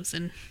macchiatos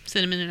and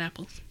cinnamon and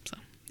apples. So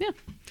yeah.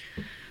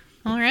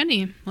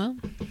 Alrighty. Well,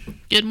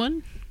 good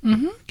one.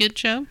 Good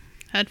show.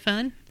 Had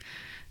fun.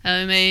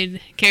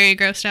 Made Carrie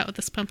grossed out with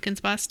this pumpkin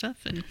spice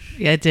stuff. And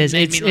yeah, it did.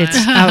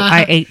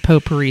 I ate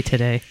potpourri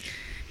today.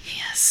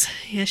 Yes,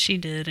 she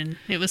did, and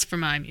it was for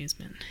my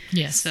amusement.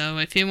 Yes. So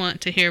if you want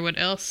to hear what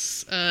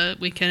else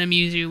we can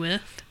amuse you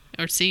with,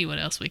 or see what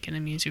else we can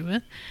amuse you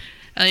with,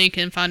 you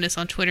can find us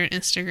on Twitter and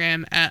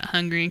Instagram at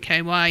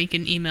hungryandky. You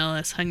can email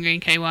us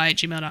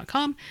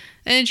hungryandky@gmail.com,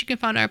 and you can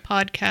find our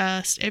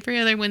podcast every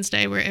other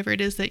Wednesday wherever it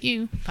is that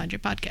you find your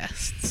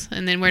podcasts.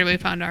 And then where do we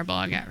find our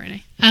blog at,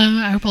 Renee?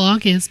 Our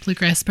blog is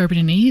Bluegrass Bourbon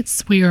and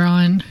Eats. We are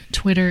on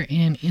Twitter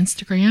and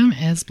Instagram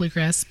as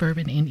Bluegrass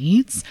Bourbon and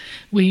Eats.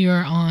 We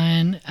are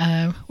on,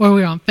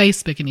 we're on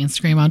Facebook and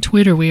Instagram. On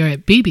Twitter, we are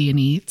at BB and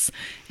Eats,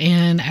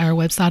 and our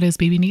website is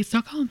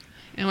bbneats.com.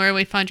 And where do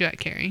we find you at,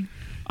 Carrie?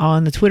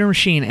 On the Twitter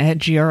machine at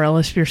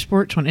GRLS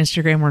Sports, on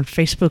Instagram or on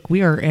Facebook.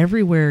 We are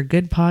everywhere.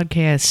 Good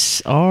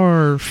podcasts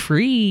are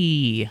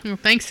free. Well,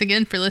 thanks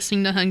again for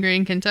listening to Hungry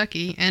in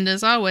Kentucky. And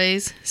as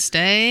always,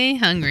 stay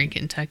hungry,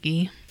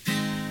 Kentucky.